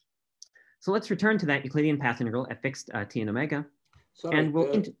 So let's return to that Euclidean path integral at fixed t and omega. Sorry, and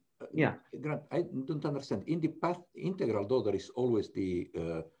we'll, yeah. Grant, I don't understand. In the path integral, though, there is always the,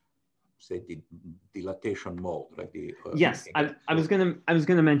 say, the dilatation mode, right? The, yes, I was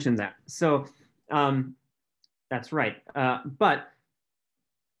gonna mention that. So that's right.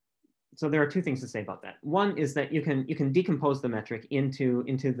 So there are two things to say about that. One is that you can decompose the metric into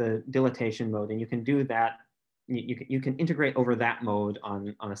the dilatation mode, and you can do that. You can integrate over that mode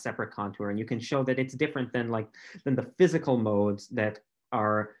on a separate contour, and you can show that it's different than the physical modes that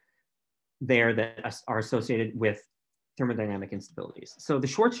are there that are associated with thermodynamic instabilities. So the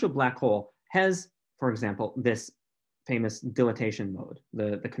Schwarzschild black hole has, for example, this famous dilatation mode,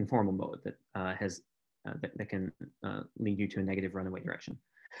 the conformal mode that that can lead you to a negative runaway direction.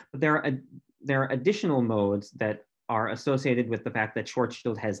 But there are additional modes that are associated with the fact that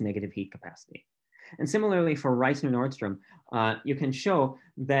Schwarzschild has negative heat capacity. And similarly for Reissner-Nordström, you can show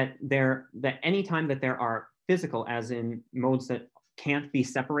that any time that there are physical, as in modes that can't be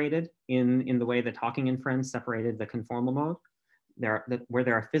separated in the way that Hawking and friends separated the conformal mode, where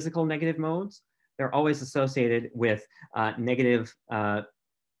there are physical negative modes, they're always associated with negative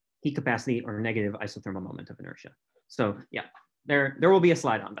heat capacity or negative isothermal moment of inertia. So yeah, there will be a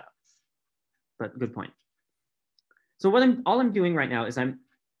slide on that, but good point. So all I'm doing right now is I'm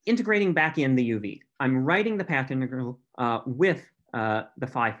integrating back in the UV. I'm writing the path integral with the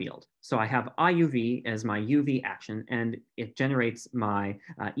phi field. So I have IUV as my UV action, and it generates my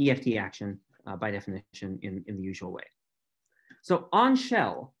EFT action by definition in the usual way. So on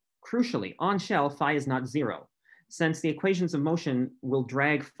shell, crucially, on shell, phi is not 0, since the equations of motion will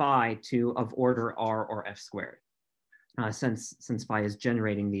drag phi to of order r or f squared, since phi is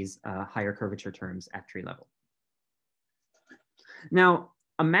generating these higher curvature terms at tree level. Now,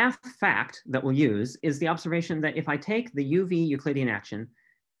 a math fact that we'll use is the observation that if I take the UV Euclidean action,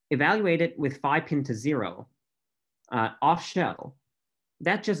 evaluate it with phi pinned to 0 off shell,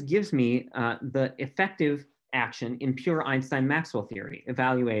 that just gives me the effective action in pure Einstein-Maxwell theory,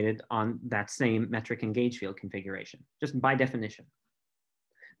 evaluated on that same metric and gauge field configuration, just by definition.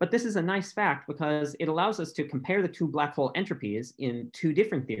 But this is a nice fact because it allows us to compare the two black hole entropies in two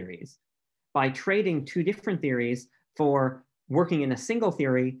different theories by trading two different theories for working in a single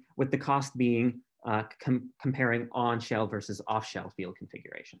theory, with the cost being comparing on-shell versus off-shell field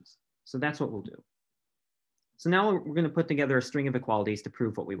configurations. So that's what we'll do. So now we're going to put together a string of equalities to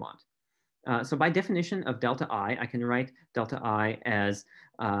prove what we want. So by definition of delta I can write delta I as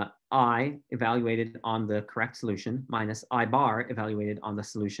I evaluated on the correct solution minus I bar evaluated on the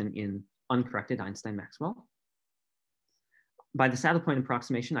solution in uncorrected Einstein-Maxwell. By the saddle point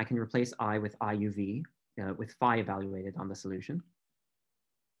approximation, I can replace I with IUV with phi evaluated on the solution.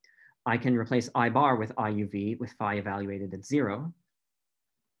 I can replace I bar with IUV with phi evaluated at 0.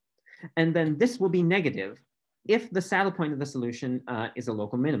 And then this will be negative if the saddle point of the solution is a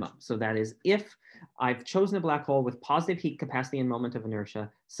local minimum. So that is if I've chosen a black hole with positive heat capacity and moment of inertia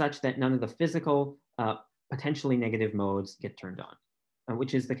such that none of the physical potentially negative modes get turned on,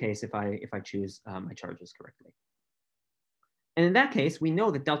 which is the case if I choose my charges correctly. And in that case, we know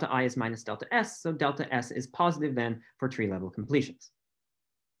that delta I is minus delta S, so delta S is positive then for tree level completions.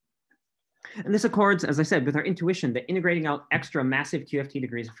 And this accords, as I said, with our intuition that integrating out extra massive QFT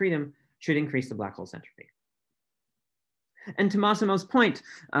degrees of freedom should increase the black hole's entropy. And to Massimo's point,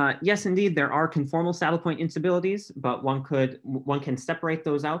 yes, indeed, there are conformal saddle point instabilities, but one can separate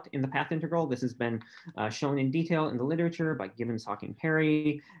those out in the path integral. This has been shown in detail in the literature by Gibbons, Hawking,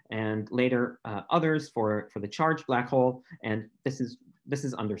 Perry, and later others for the charged black hole, and this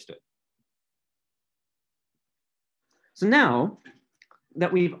is understood. So now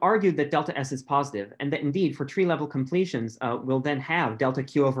that we've argued that delta S is positive, and that indeed for tree level completions, we'll then have delta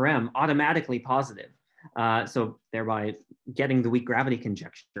Q over M automatically positive. So thereby getting the weak gravity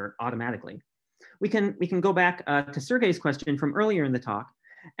conjecture automatically. We can go back to Sergei's question from earlier in the talk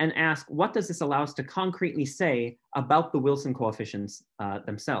and ask, what does this allow us to concretely say about the Wilson coefficients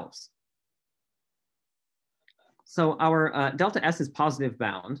themselves? So our delta S is positive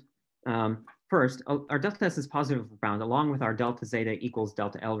bound. First, our delta S is positive bound along with our delta zeta equals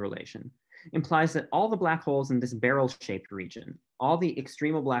delta L relation implies that all the black holes in this barrel-shaped region, all the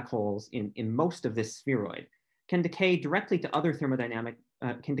extremal black holes in most of this spheroid, can decay directly to other thermodynamic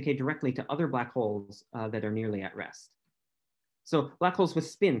directly to other black holes that are nearly at rest. So black holes with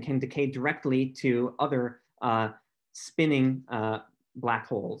spin can decay directly to other spinning black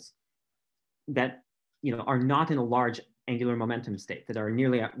holes that are not in a large angular momentum state, that are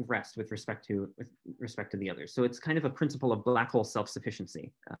nearly at rest with respect to the others. So it's kind of a principle of black hole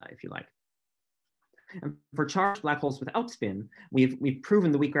self-sufficiency, if you like. And for charged black holes without spin, we've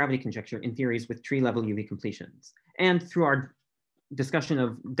proven the weak gravity conjecture in theories with tree-level UV completions. And through our discussion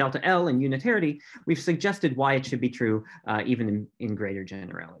of delta L and unitarity, we've suggested why it should be true even in greater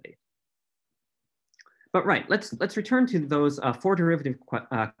generality. But right, let's return to those 4 derivative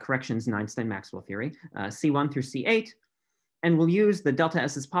corrections in Einstein-Maxwell theory, C1 through C8, and we'll use the delta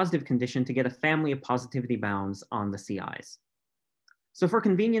S's positive condition to get a family of positivity bounds on the CIs. So for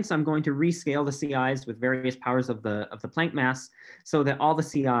convenience, I'm going to rescale the CIs with various powers of the Planck mass so that all the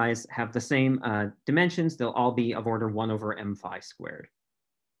CIs have the same dimensions. They'll all be of order 1 over m phi squared.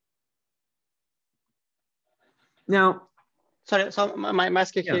 Now, sorry, so my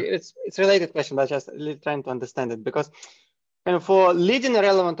asking here, it's a related question, but just trying to understand it, because kind of for leading a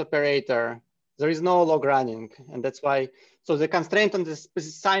relevant operator, there is no log running, and that's why. So the constraint on the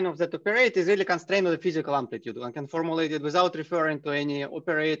sign of that operator is really constrained on the physical amplitude. One can formulate it without referring to any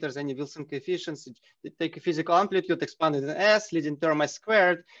operators, any Wilson coefficients. You take a physical amplitude, expand it in S, leading term S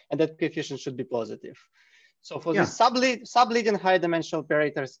squared, and that coefficient should be positive. So for the subleading high dimensional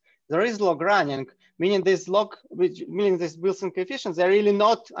operators, there is log running, meaning these Wilson coefficients, they're really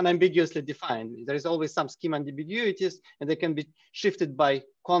not unambiguously defined. There is always some scheme ambiguities, and they can be shifted by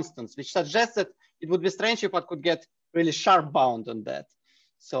constants, which suggests that it would be strange if one could get really sharp bound on that.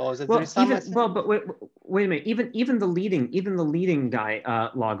 So that there is some but wait a minute. Even the leading guy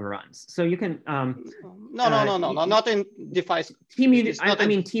log runs. So you can no, not in device. T mu. I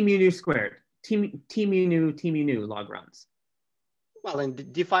mean T mu nu squared. T mu nu log runs. Well, in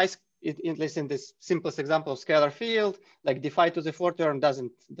device, at least in this simplest example of scalar field, like d phi to the 4th term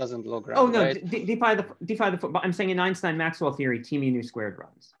doesn't log run. Oh no, right? d phi the. But I'm saying in Einstein-Maxwell theory, T mu nu squared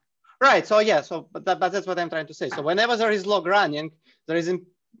runs. Right. So yeah. So but that's what I'm trying to say. So whenever there is log running, there is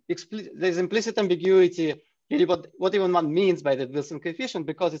implicit ambiguity. Really, what even one means by the Wilson coefficient,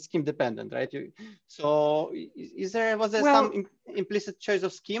 because it's scheme dependent, right? So was there some implicit choice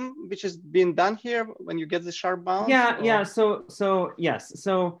of scheme which is being done here when you get the sharp bounds? Yeah. So yes.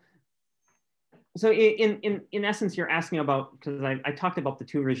 So in essence, you're asking about, because I talked about the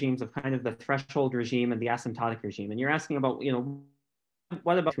 2 regimes of kind of the threshold regime and the asymptotic regime, and you're asking about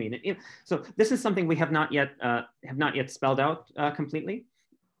what about between it? So this is something we have not yet spelled out completely,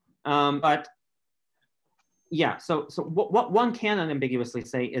 but yeah. So what one can unambiguously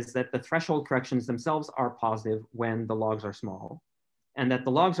say is that the threshold corrections themselves are positive when the logs are small, and that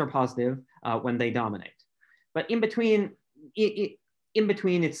the logs are positive when they dominate. But in between,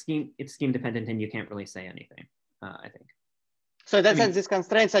 it's scheme dependent, and you can't really say anything. I think. So in that sense, these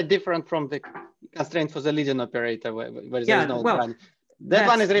constraints are different from the constraints for the leading operator, where there is no running. That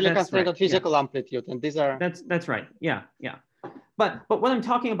one is really constrained on physical amplitude, and these are. That's right. Yeah. But what I'm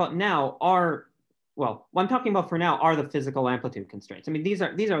talking about now are, what I'm talking about for now are the physical amplitude constraints. I mean, these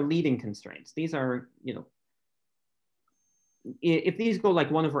are leading constraints. These are, if these go like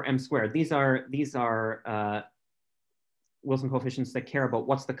 1 over m squared, these are Wilson coefficients that care about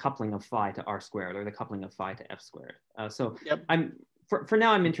what's the coupling of phi to r squared or the coupling of phi to f squared. So yep. For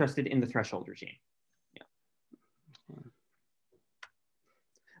now, I'm interested in the threshold regime.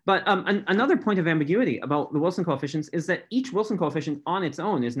 But another point of ambiguity about the Wilson coefficients is that each Wilson coefficient on its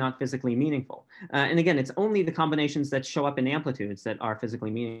own is not physically meaningful. And again, it's only the combinations that show up in amplitudes that are physically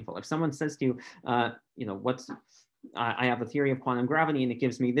meaningful. If someone says to you, I have a theory of quantum gravity and it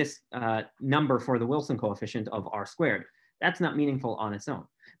gives me this number for the Wilson coefficient of r squared, that's not meaningful on its own,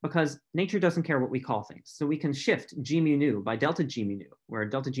 because nature doesn't care what we call things. So we can shift g mu nu by delta g mu nu, where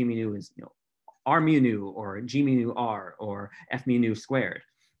delta g mu nu is r mu nu or g mu nu r or f mu nu squared.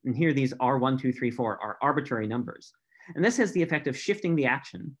 And here these R1, 2, 3, 4 are arbitrary numbers. And this has the effect of shifting the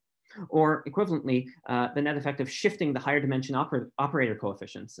action, or equivalently, the net effect of shifting the higher dimension operator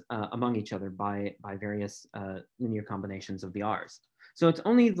coefficients among each other by various linear combinations of the R's. So it's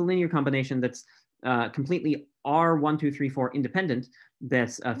only the linear combination that's completely R1, 2, 3, 4 independent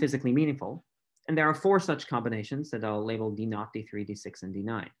that's physically meaningful. And there are 4 such combinations that I'll label D0, D3, D6, and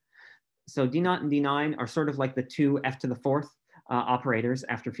D9. So D0 and D9 are sort of like the 2 f to the 4th operators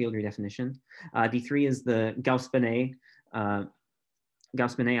after field redefinition. D3 is the Gauss-Bonnet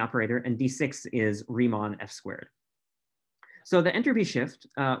operator, and D6 is Riemann f squared. So the entropy shift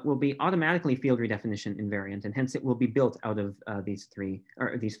will be automatically field redefinition invariant, and hence it will be built out of these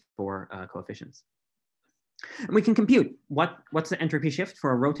 4 coefficients. And we can compute what's the entropy shift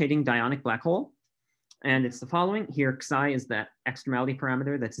for a rotating dionic black hole. And it's the following. Here, psi is that extremality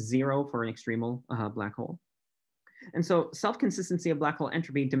parameter that's 0 for an extremal black hole. And so self-consistency of black hole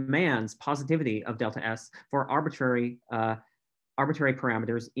entropy demands positivity of delta S for arbitrary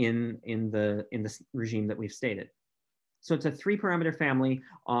parameters in this regime that we've stated. So it's a 3-parameter family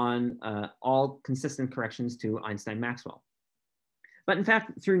on all consistent corrections to Einstein-Maxwell. But in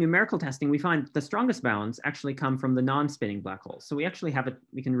fact, through numerical testing, we find the strongest bounds actually come from the non-spinning black holes. So we actually have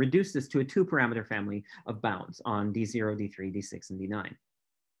we can reduce this to a 2-parameter family of bounds on D0, D3, D6, and D9.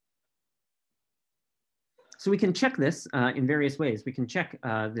 So we can check this in various ways. We can check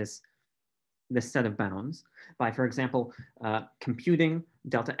this set of bounds by, for example, computing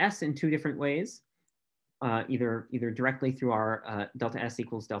delta S in 2 different ways, either directly through our delta S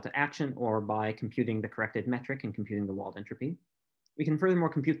equals delta action, or by computing the corrected metric and computing the walled entropy. We can furthermore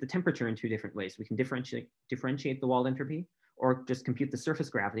compute the temperature in 2 different ways. We can differentiate the walled entropy, or just compute the surface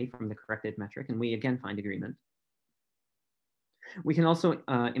gravity from the corrected metric, and we again find agreement. We can also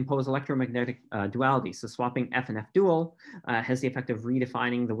impose electromagnetic duality. So swapping F and F dual has the effect of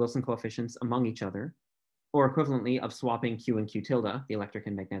redefining the Wilson coefficients among each other, or equivalently of swapping Q and Q tilde, the electric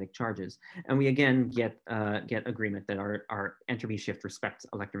and magnetic charges. And we again get agreement that our entropy shift respects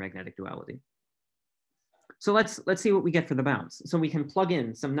electromagnetic duality. So let's see what we get for the bounds. So we can plug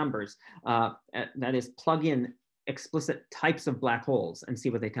in some numbers, that is, plug in explicit types of black holes and see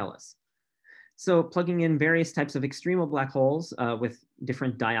what they tell us. So plugging in various types of extremal black holes with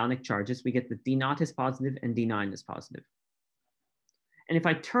different dionic charges, we get that D0 is positive and D9 is positive. And if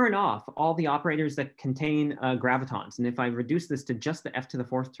I turn off all the operators that contain gravitons, and if I reduce this to just the F to the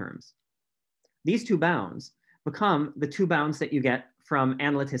 4th terms, these 2 bounds become the 2 bounds that you get from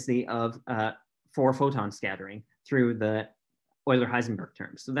analyticity of for photon scattering through the Euler-Heisenberg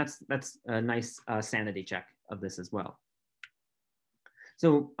terms. So that's a nice sanity check of this as well.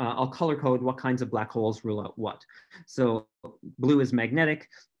 So I'll color code what kinds of black holes rule out what. So blue is magnetic,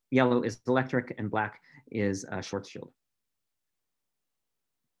 yellow is electric, and black is Schwarzschild.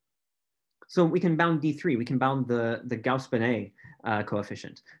 So we can bound D3, we can bound the Gauss-Bonnet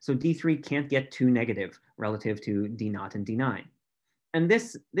coefficient. So D3 can't get too negative relative to D0 and D9. And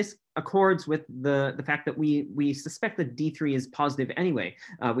this accords with the fact that we suspect that D3 is positive anyway.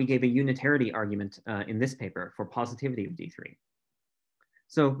 We gave a unitarity argument in this paper for positivity of D3.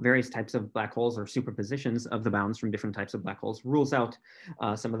 So various types of black holes or superpositions of the bounds from different types of black holes rules out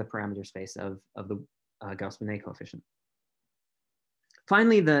some of the parameter space of the Gauss-Bonnet coefficient.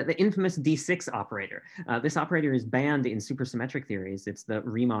 Finally, the infamous D6 operator. This operator is banned in supersymmetric theories. It's the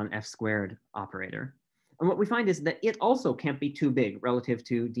Riemann F² operator. And what we find is that it also can't be too big relative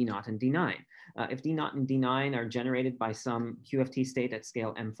to D0 and D9. If D0 and D9 are generated by some QFT state at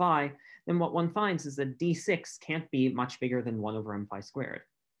scale m phi, then what one finds is that D6 can't be much bigger than 1 over m phi squared.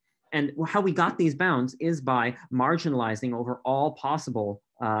 And how we got these bounds is by marginalizing over all possible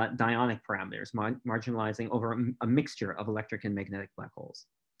dionic parameters, marginalizing over a mixture of electric and magnetic black holes.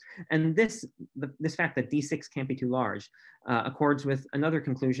 And this fact that D6 can't be too large accords with another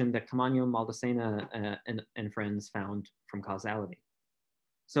conclusion that Camanio, Maldacena, and friends found from causality.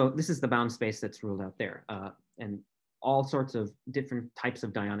 So this is the bound space that's ruled out there. And all sorts of different types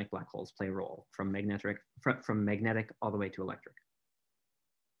of dionic black holes play a role, from magnetic all the way to electric.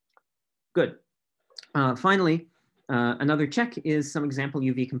 Good. Finally, another check is some example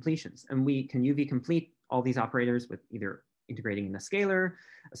UV completions. And we can UV complete all these operators with either integrating in a scalar,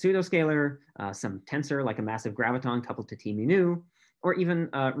 a pseudoscalar, some tensor like a massive graviton coupled to T mu nu, or even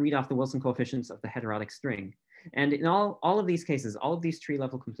read off the Wilson coefficients of the heterotic string. And in all of these cases, all of these tree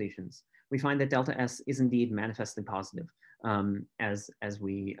level completions, we find that delta S is indeed manifestly positive, as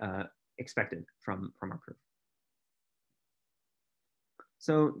we expected from our proof.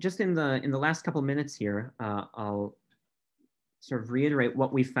 So just in the last couple minutes here, I'll sort of reiterate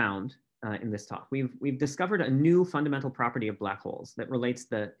what we found in this talk. We've discovered a new fundamental property of black holes that relates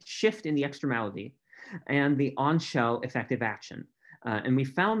the shift in the extremality and the on-shell effective action. And we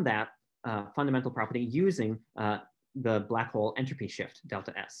found that fundamental property using the black hole entropy shift,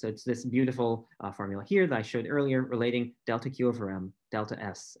 delta S. So it's this beautiful formula here that I showed earlier relating delta Q over M, delta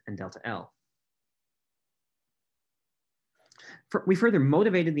S, and delta L. We further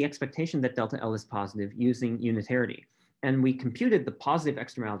motivated the expectation that delta L is positive using unitarity. And we computed the positive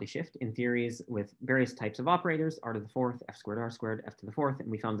extremality shift in theories with various types of operators, r to the 4th, f squared r squared, f to the 4th, and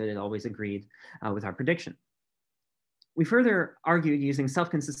we found that it always agreed with our prediction. We further argued using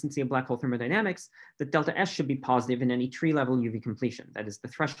self-consistency of black hole thermodynamics that delta S should be positive in any tree level UV completion. That is, the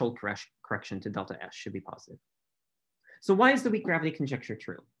threshold correction to delta S should be positive. So why is the weak gravity conjecture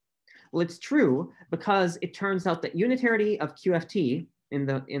true? Well, it's true because it turns out that unitarity of QFT in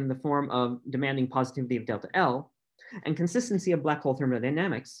the form of demanding positivity of delta L and consistency of black hole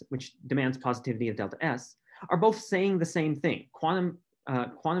thermodynamics, which demands positivity of delta S, are both saying the same thing. Quantum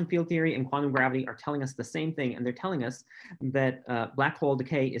field theory and quantum gravity are telling us the same thing, and they're telling us that black hole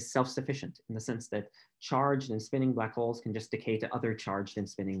decay is self-sufficient in the sense that charged and spinning black holes can just decay to other charged and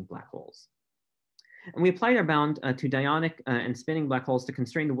spinning black holes. And we applied our bound to dionic and spinning black holes to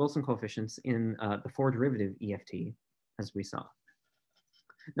constrain the Wilson coefficients in the four derivative EFT, as we saw.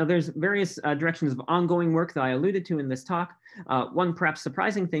 Now, there's various directions of ongoing work that I alluded to in this talk. One perhaps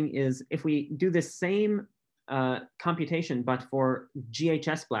surprising thing is if we do this same computation, but for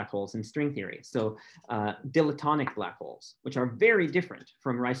GHS black holes in string theory, so dilatonic black holes, which are very different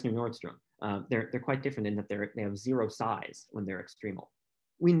from Reissner-Nordstrom. They're quite different in that they have zero size when they're extremal.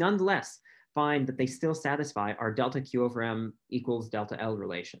 We nonetheless find that they still satisfy our delta Q over M equals delta L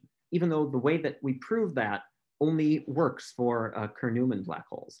relation, even though the way that we prove that only works for Kerr-Newman black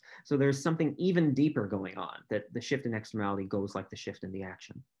holes. So there's something even deeper going on, that the shift in extremality goes like the shift in the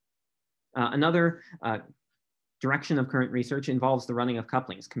action. Another direction of current research involves the running of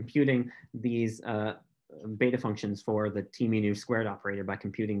couplings, computing these beta functions for the T mu squared operator by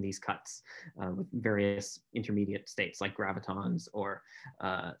computing these cuts with various intermediate states like gravitons or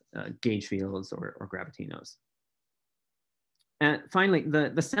gauge fields or gravitinos. And finally,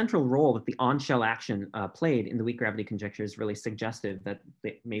 the central role that the on-shell action played in the weak gravity conjecture is really suggestive that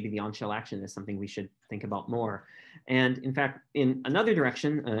maybe the on-shell action is something we should think about more. And in fact, in another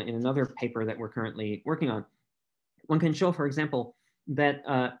direction, in another paper that we're currently working on, one can show, for example,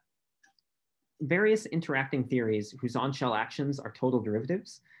 that various interacting theories whose on-shell actions are total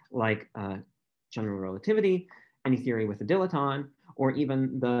derivatives, like general relativity, any theory with a dilaton, or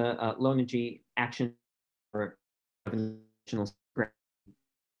even the Lorentz action or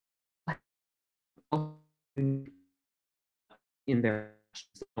in their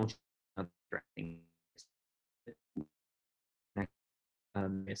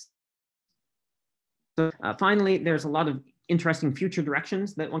so finally, there's a lot of interesting future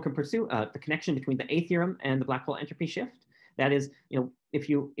directions that one can pursue. The connection between the A theorem and the black hole entropy shift. That is, if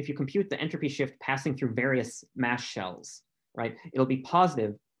you compute the entropy shift passing through various mass shells, right, it'll be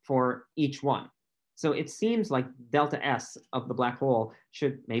positive for each one. So it seems like delta S of the black hole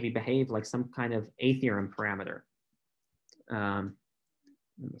should maybe behave like some kind of A theorem parameter. Let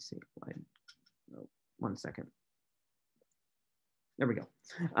me see. One second. There we go.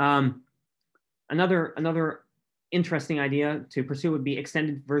 Another interesting idea to pursue would be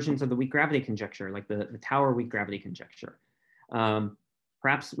extended versions of the weak gravity conjecture, like the Tower weak gravity conjecture.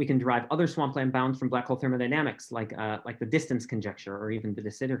 Perhaps we can derive other swampland bounds from black hole thermodynamics, like the distance conjecture or even the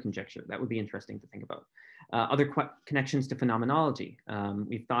de Sitter conjecture. That would be interesting to think about. Other connections to phenomenology.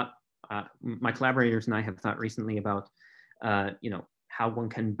 We've thought, my collaborators and I have thought recently about, how one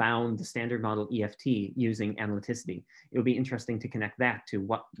can bound the standard model EFT using analyticity. It would be interesting to connect that to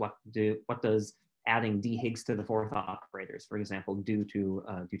what does adding d Higgs to the fourth operators, for example, do to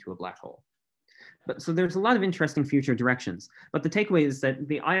a black hole. So there's a lot of interesting future directions. But the takeaway is that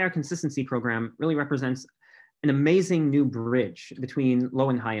the IR consistency program really represents an amazing new bridge between low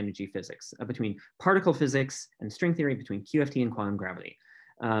and high energy physics, between particle physics and string theory, between QFT and quantum gravity.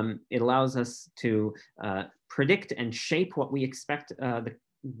 It allows us to predict and shape what we expect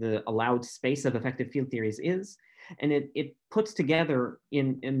the allowed space of effective field theories is. And it puts together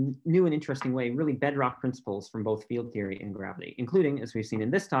in a new and interesting way really bedrock principles from both field theory and gravity, including, as we've seen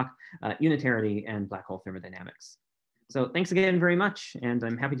in this talk, unitarity and black hole thermodynamics. So thanks again very much, and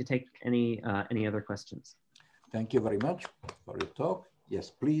I'm happy to take any other questions. Thank you very much for your talk. Yes,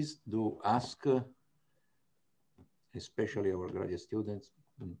 please do ask, especially our graduate students,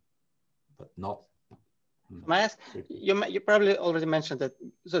 but not. May I ask, you probably already mentioned that,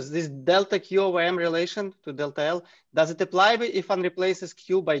 so this delta Q over M relation to delta L, does it apply if one replaces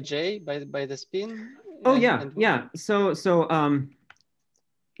Q by J, by the spin? Oh, yeah. So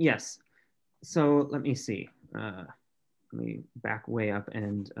yes. So let me see. Let me back way up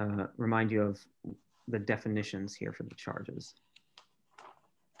and remind you of the definitions here for the charges.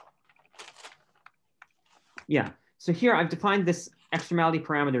 Yeah, so here I've defined this extremality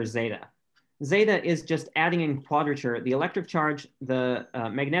parameter zeta. Zeta is just adding in quadrature the electric charge, the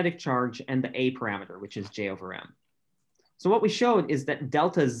magnetic charge, and the A parameter, which is J over M. So what we showed is that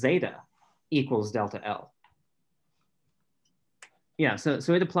delta zeta equals delta L. Yeah, so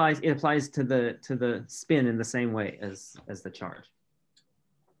it applies to the spin in the same way as the charge.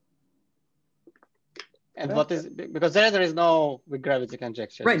 And what is, because there is no weak gravity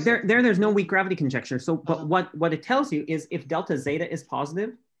conjecture. Right, there's no weak gravity conjecture. So, but what it tells you is if delta zeta is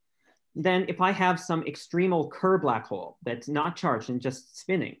positive, then if I have some extremal Kerr black hole that's not charged and just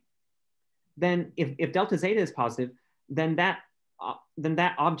spinning, then if delta zeta is positive, then that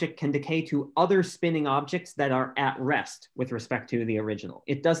object can decay to other spinning objects that are at rest with respect to the original.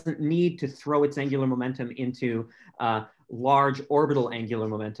 It doesn't need to throw its angular momentum into large orbital angular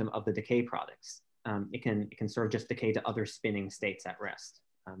momentum of the decay products. It can sort of just decay to other spinning states at rest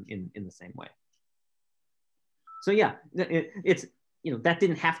in the same way. So yeah, it's, you know, that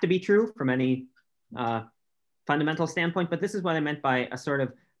didn't have to be true from any fundamental standpoint, but this is what I meant by a sort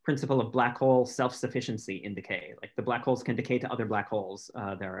of principle of black hole self-sufficiency in decay. Like the black holes can decay to other black holes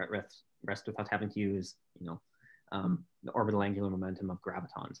that are at rest without having to use, you know, the orbital angular momentum of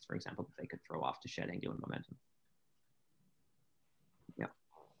gravitons, for example, that they could throw off to shed angular momentum. Yeah.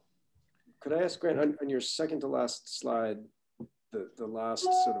 Could I ask, Grant, on your second to last slide, the last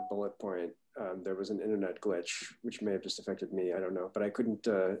sort of bullet point, there was an internet glitch, which may have just affected me. I don't know, but I couldn't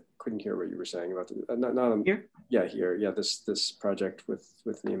hear what you were saying about the not here. Yeah, here. Yeah, this project with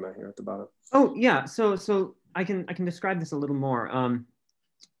Nima here at the bottom. Oh yeah, so I can describe this a little more.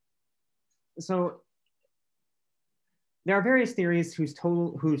 So there are various theories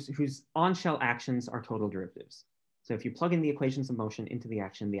whose on-shell actions are total derivatives. So if you plug in the equations of motion into the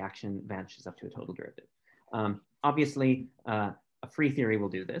action vanishes up to a total derivative. Obviously, a free theory will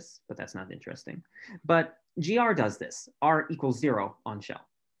do this, but that's not interesting. But GR does this, R equals 0 on shell.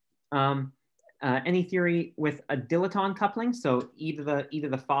 Any theory with a dilaton coupling, so either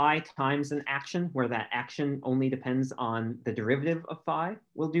the phi times an action where that action only depends on the derivative of phi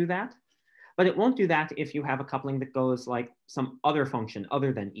will do that. But it won't do that if you have a coupling that goes like some other function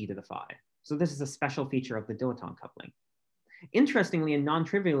other than e to the phi. So this is a special feature of the dilaton coupling. Interestingly and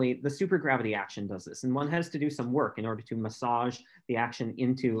non-trivially, the supergravity action does this, and one has to do some work in order to massage the action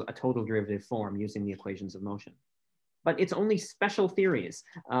into a total derivative form using the equations of motion. But it's only special theories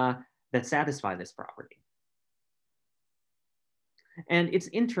that satisfy this property. And it's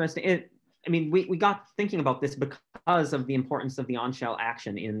interesting. I mean, we got thinking about this because of the importance of the on-shell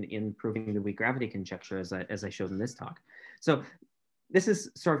action in proving the weak gravity conjecture, as I showed in this talk. So this is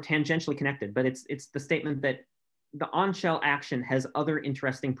sort of tangentially connected, but it's the statement that the on-shell action has other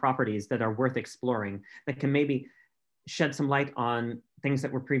interesting properties that are worth exploring that can maybe shed some light on things that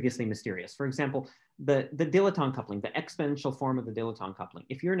were previously mysterious. For example, the dilaton coupling, the exponential form of the dilaton coupling.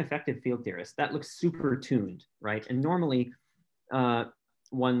 If you're an effective field theorist, that looks super tuned, right? And normally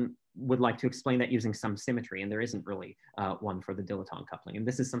one would like to explain that using some symmetry, and there isn't really one for the dilaton coupling. And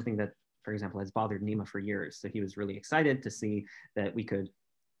this is something that, for example, has bothered Nima for years. So he was really excited to see that we could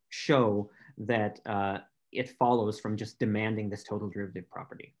show that it follows from just demanding this total derivative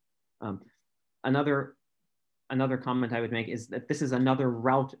property. Another comment I would make is that this is another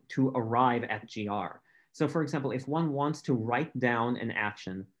route to arrive at GR. So for example, if one wants to write down an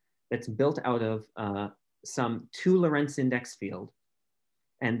action that's built out of some 2 Lorentz index field,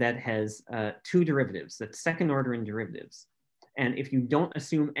 and that has 2 derivatives, that's second order in derivatives. And if you don't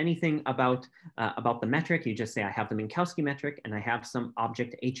assume anything about the metric, you just say, I have the Minkowski metric and I have some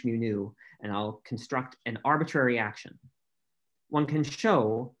object h mu nu, and I'll construct an arbitrary action. One can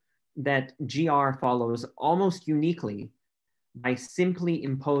show that GR follows almost uniquely by simply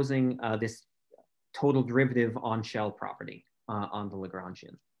imposing this total derivative on shell property on the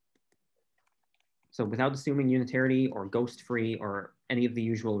Lagrangian. So without assuming unitarity or ghost free or any of the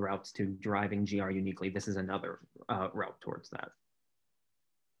usual routes to deriving GR uniquely, this is another route towards that.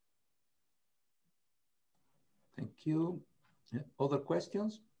 Thank you. Other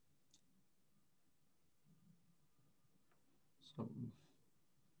questions?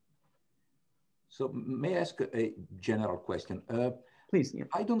 So may I ask a general question? Please. Yeah.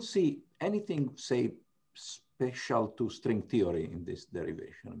 I don't see anything, say, special to string theory in this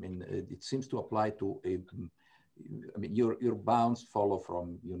derivation. I mean, it seems to apply to I mean, your bounds follow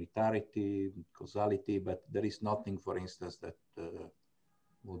from unitarity, causality, but there is nothing, for instance, that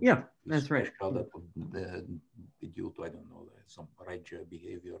would that's right. That would be due to, I don't know, some Reg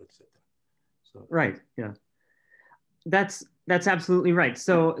behavior, etc. So right, yeah, that's absolutely right.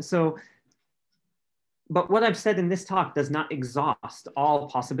 So, but what I've said in this talk does not exhaust all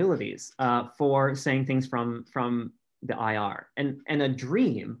possibilities for saying things from the IR. And a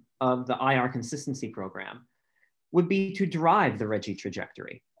dream of the IR consistency program would be to derive the Reggie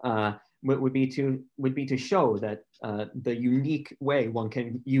trajectory. Would be to show that the unique way one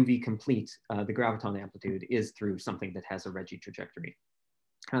can UV complete the graviton amplitude is through something that has a Reggie trajectory.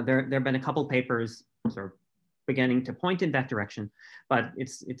 There have been a couple papers sort of beginning to point in that direction, but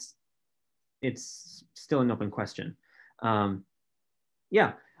it's still an open question.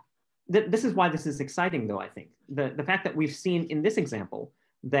 Yeah, this is why this is exciting, though. I think the fact that we've seen in this example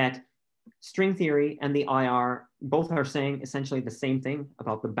that string theory and the IR both are saying essentially the same thing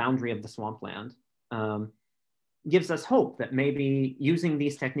about the boundary of the swampland. Gives us hope that maybe using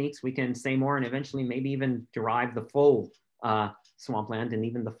these techniques, we can say more and eventually maybe even derive the full swampland and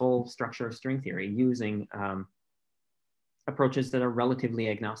even the full structure of string theory using approaches that are relatively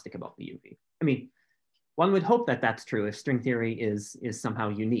agnostic about the UV. I mean, one would hope that that's true if string theory is somehow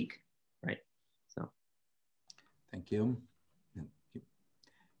unique, right? So. Thank you.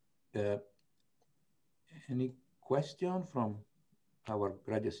 Any question from our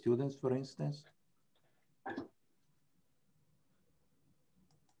graduate students, for instance?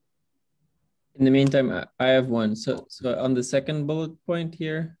 In the meantime, I have one. So on the second bullet point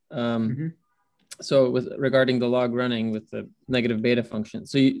here, so regarding the log running with the negative beta function.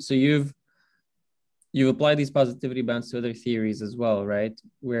 So you've applied these positivity bounds to other theories as well, right?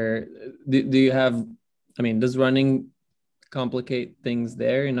 Where do you have? I mean, does running complicate things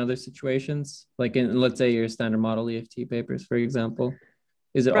there in other situations, like in, let's say, your standard model EFT papers, for example?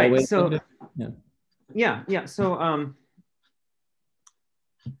 Is it always so? Yeah. So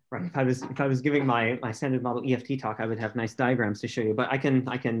right. If I was giving my standard model EFT talk, I would have nice diagrams to show you, but I can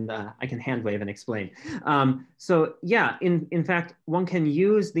hand wave and explain. So yeah, in fact, one can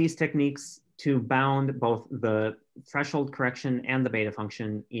use these techniques to bound both the threshold correction and the beta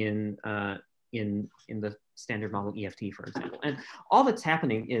function in the standard model EFT, for example. And all that's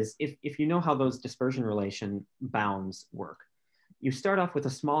happening is if you know how those dispersion relation bounds work, you start off with a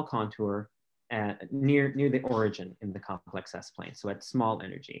small contour near the origin in the complex S plane, so at small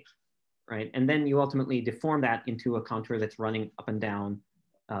energy, right? And then you ultimately deform that into a contour that's running up and down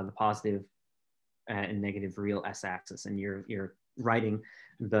the positive and negative real S axis, and you're writing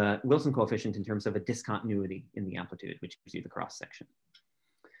the Wilson coefficient in terms of a discontinuity in the amplitude, which gives you the cross section.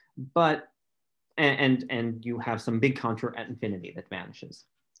 But and you have some big contour at infinity that vanishes.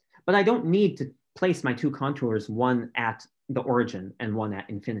 But I don't need to place my two contours, one at the origin and one at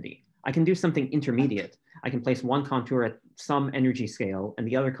infinity. I can do something intermediate. I can place one contour at some energy scale and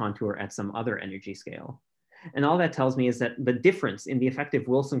the other contour at some other energy scale. And all that tells me is that the difference in the effective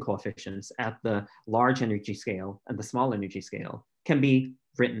Wilson coefficients at the large energy scale and the small energy scale can be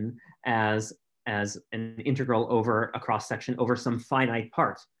written as an integral over a cross section over some finite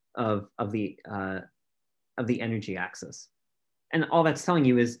part of the energy axis. And all that's telling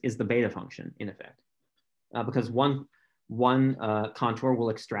you is the beta function in effect, because one contour will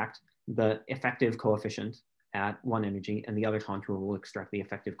extract the effective coefficient at one energy, and the other contour will extract the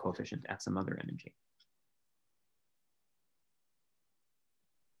effective coefficient at some other energy.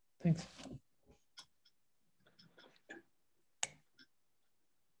 Thanks.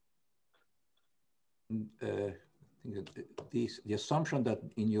 I think that the assumption that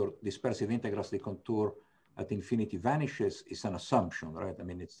in your dispersive integrals the contour at infinity vanishes is an assumption, right? I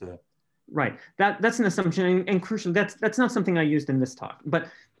mean, it's right. That's an assumption, and crucial. That's not something I used in this talk, but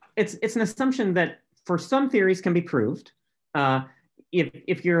it's an assumption that for some theories can be proved.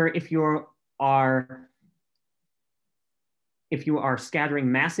 If you are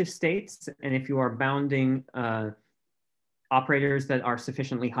scattering massive states, and if you are bounding operators that are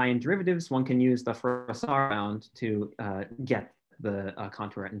sufficiently high in derivatives, one can use the Froissart bound to get the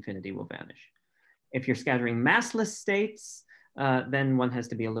contour at infinity will vanish. If you're scattering massless states, then one has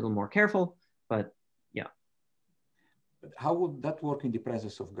to be a little more careful, but yeah. But how would that work in the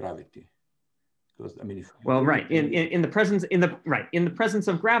presence of gravity? Because I mean, if well, right in the presence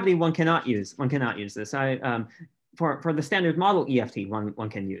of gravity, one cannot use this. For the standard model EFT, one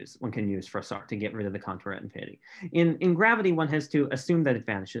can use Froissart to get rid of the contour at infinity. In gravity, one has to assume that it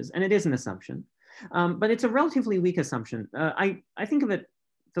vanishes, and it is an assumption, but it's a relatively weak assumption. I think of it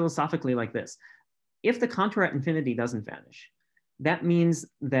philosophically like this: if the contour at infinity doesn't vanish, that means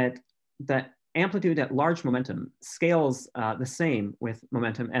that the amplitude at large momentum scales the same with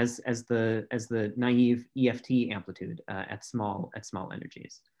momentum as the naive EFT amplitude at small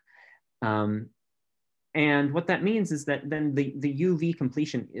energies. And what that means is that then the UV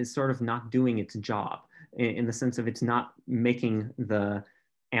completion is sort of not doing its job in the sense of it's not making the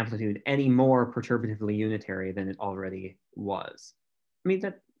amplitude any more perturbatively unitary than it already was. I mean,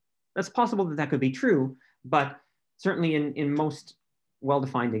 that's possible that could be true, but certainly in most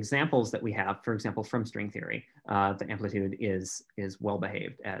well-defined examples that we have, for example, from string theory, the amplitude is well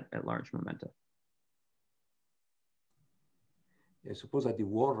behaved at large momenta. I suppose that the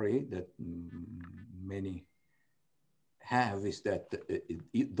worry that many have is that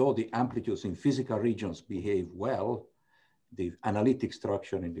though the amplitudes in physical regions behave well, the analytic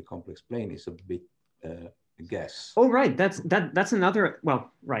structure in the complex plane is a bit a guess. Oh, right. That's another.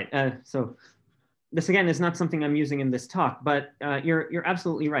 Well, right. So this again is not something I'm using in this talk, but you're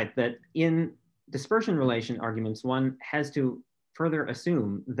absolutely right that in dispersion relation arguments, one has to further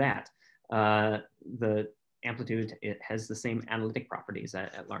assume that the amplitude, it has the same analytic properties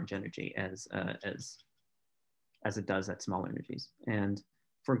at large energy as it does at small energies. And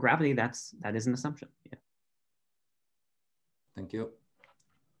for gravity, that is an assumption. Yeah. Thank you.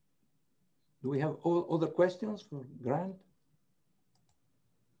 Do we have other questions for Grant?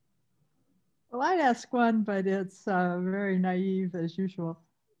 Well, I'd ask one, but it's very naive as usual.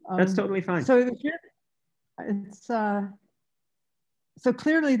 That's totally fine. So it's so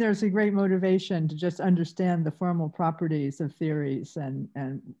clearly there's a great motivation to just understand the formal properties of theories and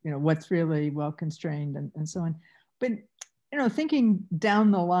you know what's really well constrained and so on. But you know, thinking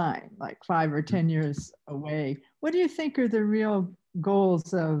down the line, like 5 or 10 years away, what do you think are the real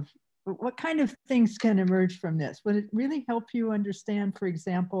goals of what kind of things can emerge from this? Would it really help you understand, for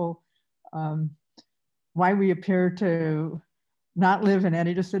example, why we appear to not live in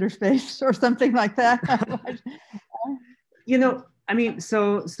any de Sitter space or something like that? You know, I mean,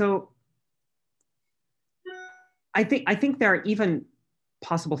 so I think there are even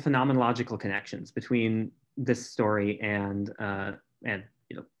possible phenomenological connections between this story and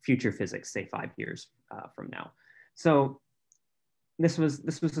you know, future physics, say 5 years from now. So this was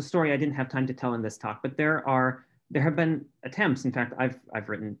a story I didn't have time to tell in this talk, but there have been attempts. In fact, I've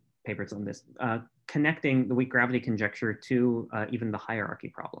written papers on this, connecting the weak gravity conjecture to even the hierarchy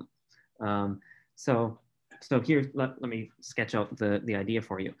problem. So here, let me sketch out the idea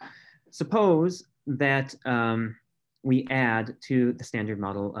for you. Suppose that we add to the standard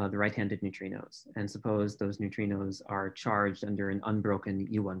model the right-handed neutrinos, and suppose those neutrinos are charged under an unbroken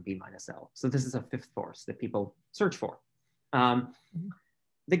U1b minus L. So this is a fifth force that people search for.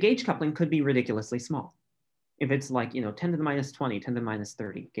 The gauge coupling could be ridiculously small. If it's like, you know, 10 to the minus 20, 10 to the minus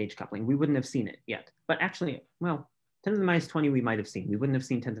 30 gauge coupling, we wouldn't have seen it yet. But actually, well, 10 to the minus 20 we might have seen. We wouldn't have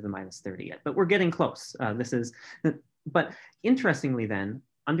seen 10 to the minus 30 yet, but we're getting close. But interestingly then,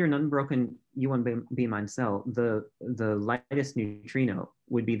 under an unbroken U1b minus L, the lightest neutrino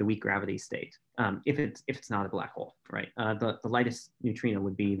would be the weak gravity state, if it's not a black hole, right? The lightest neutrino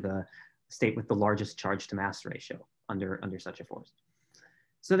would be the state with the largest charge to mass ratio under such a force.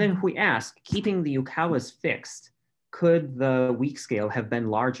 So then if we ask, keeping the Yukawas fixed, could the weak scale have been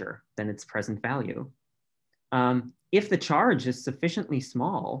larger than its present value? If the charge is sufficiently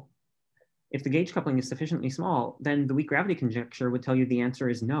small, if the gauge coupling is sufficiently small, then the weak gravity conjecture would tell you the answer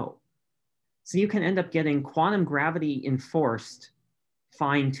is no. So you can end up getting quantum gravity enforced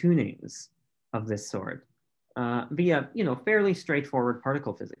fine tunings of this sort via, you know, fairly straightforward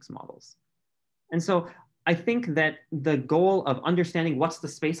particle physics models. And so I think that the goal of understanding what's the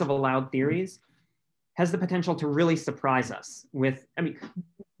space of allowed theories has the potential to really surprise us with, I mean,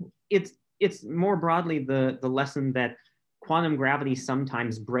 it's more broadly the lesson that quantum gravity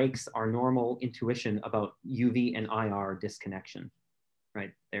sometimes breaks our normal intuition about UV and IR disconnection,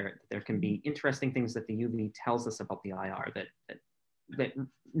 right? There can be interesting things that the UV tells us about the IR that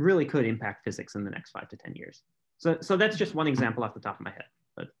really could impact physics in the next 5 to 10 years. So that's just one example off the top of my head.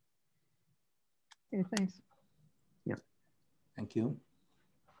 But okay, thanks. Yeah. Thank you.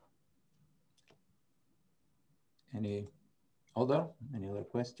 Any other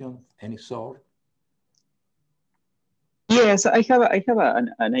question? Any sort? Yes, I have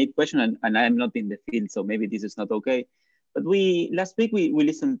a naive question, and I am not in the field, so maybe this is not okay. But last week we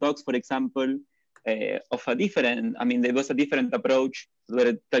listened talks, for example, of a different, I mean, there was a different approach. We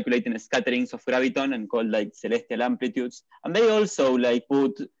were calculating scatterings of graviton and called like celestial amplitudes. And they also like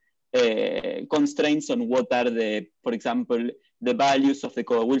put constraints on what are the, for example, the values of the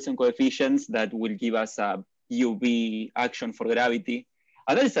Wilson coefficients that will give us a UV action for gravity.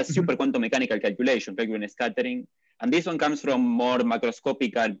 And that is a super quantum mechanical calculation, calculating scattering. And this one comes from more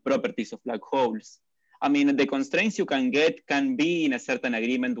macroscopical properties of black holes. I mean, the constraints you can get can be in a certain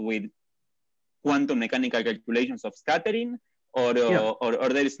agreement with quantum mechanical calculations of scattering, or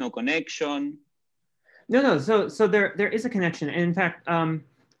there is no connection. No. So there is a connection, and in fact,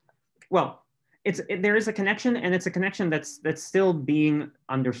 well, there is a connection, and it's a connection that's still being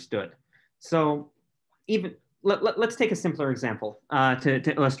understood. So even let's take a simpler example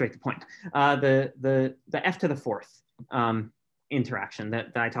to illustrate the point. The f to the fourth interaction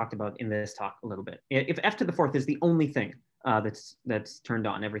that I talked about in this talk a little bit. If f to the fourth is the only thing that's turned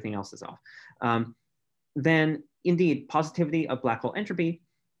on, everything else is off, then indeed positivity of black hole entropy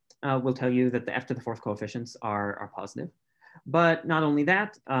will tell you that the f to the fourth coefficients are positive. But not only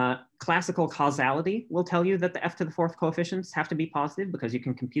that, classical causality will tell you that the f to the fourth coefficients have to be positive because you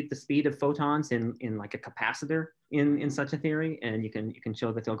can compute the speed of photons in like a capacitor in such a theory, and you can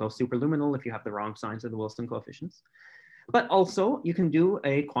show that they'll go superluminal if you have the wrong signs of the Wilson coefficients. But also you can do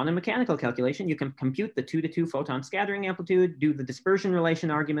a quantum mechanical calculation. You can compute the 2-to-2 photon scattering amplitude, do the dispersion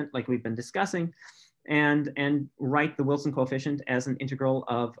relation argument like we've been discussing, and write the Wilson coefficient as an integral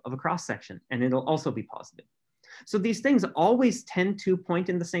of a cross section, and it'll also be positive. So these things always tend to point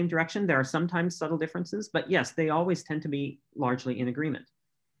in the same direction. There are sometimes subtle differences, but yes, they always tend to be largely in agreement.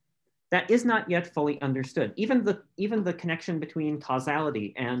 That is not yet fully understood. Even the connection between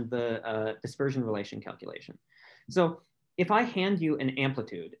causality and the dispersion relation calculation. So if I hand you an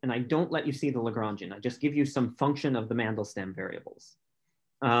amplitude and I don't let you see the Lagrangian, I just give you some function of the Mandelstam variables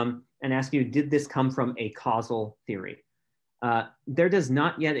and ask you, did this come from a causal theory? There does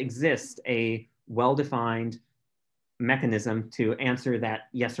not yet exist a well-defined mechanism to answer that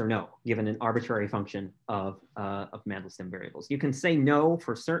yes or no, given an arbitrary function of Mandelstam variables. You can say no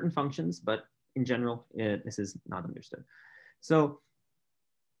for certain functions, but in general, this is not understood. So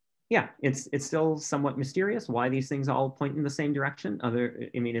yeah, it's still somewhat mysterious why these things all point in the same direction. I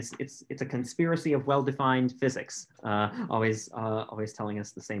mean, it's a conspiracy of well-defined physics, always telling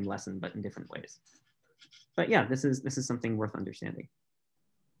us the same lesson, but in different ways. But yeah, this is something worth understanding.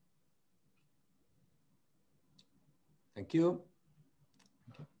 Thank you.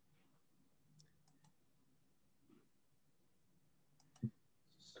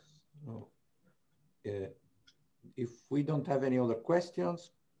 So, if we don't have any other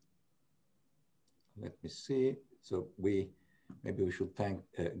questions, let me see. So maybe we should thank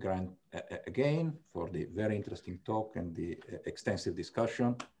Grant again for the very interesting talk and the extensive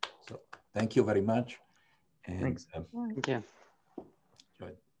discussion. So thank you very much. And, thanks. Thank you.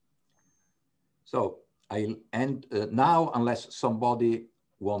 So I'll end now, unless somebody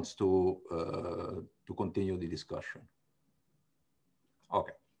wants to continue the discussion.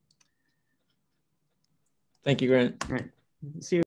 Okay. Thank you, Grant. All right. See you.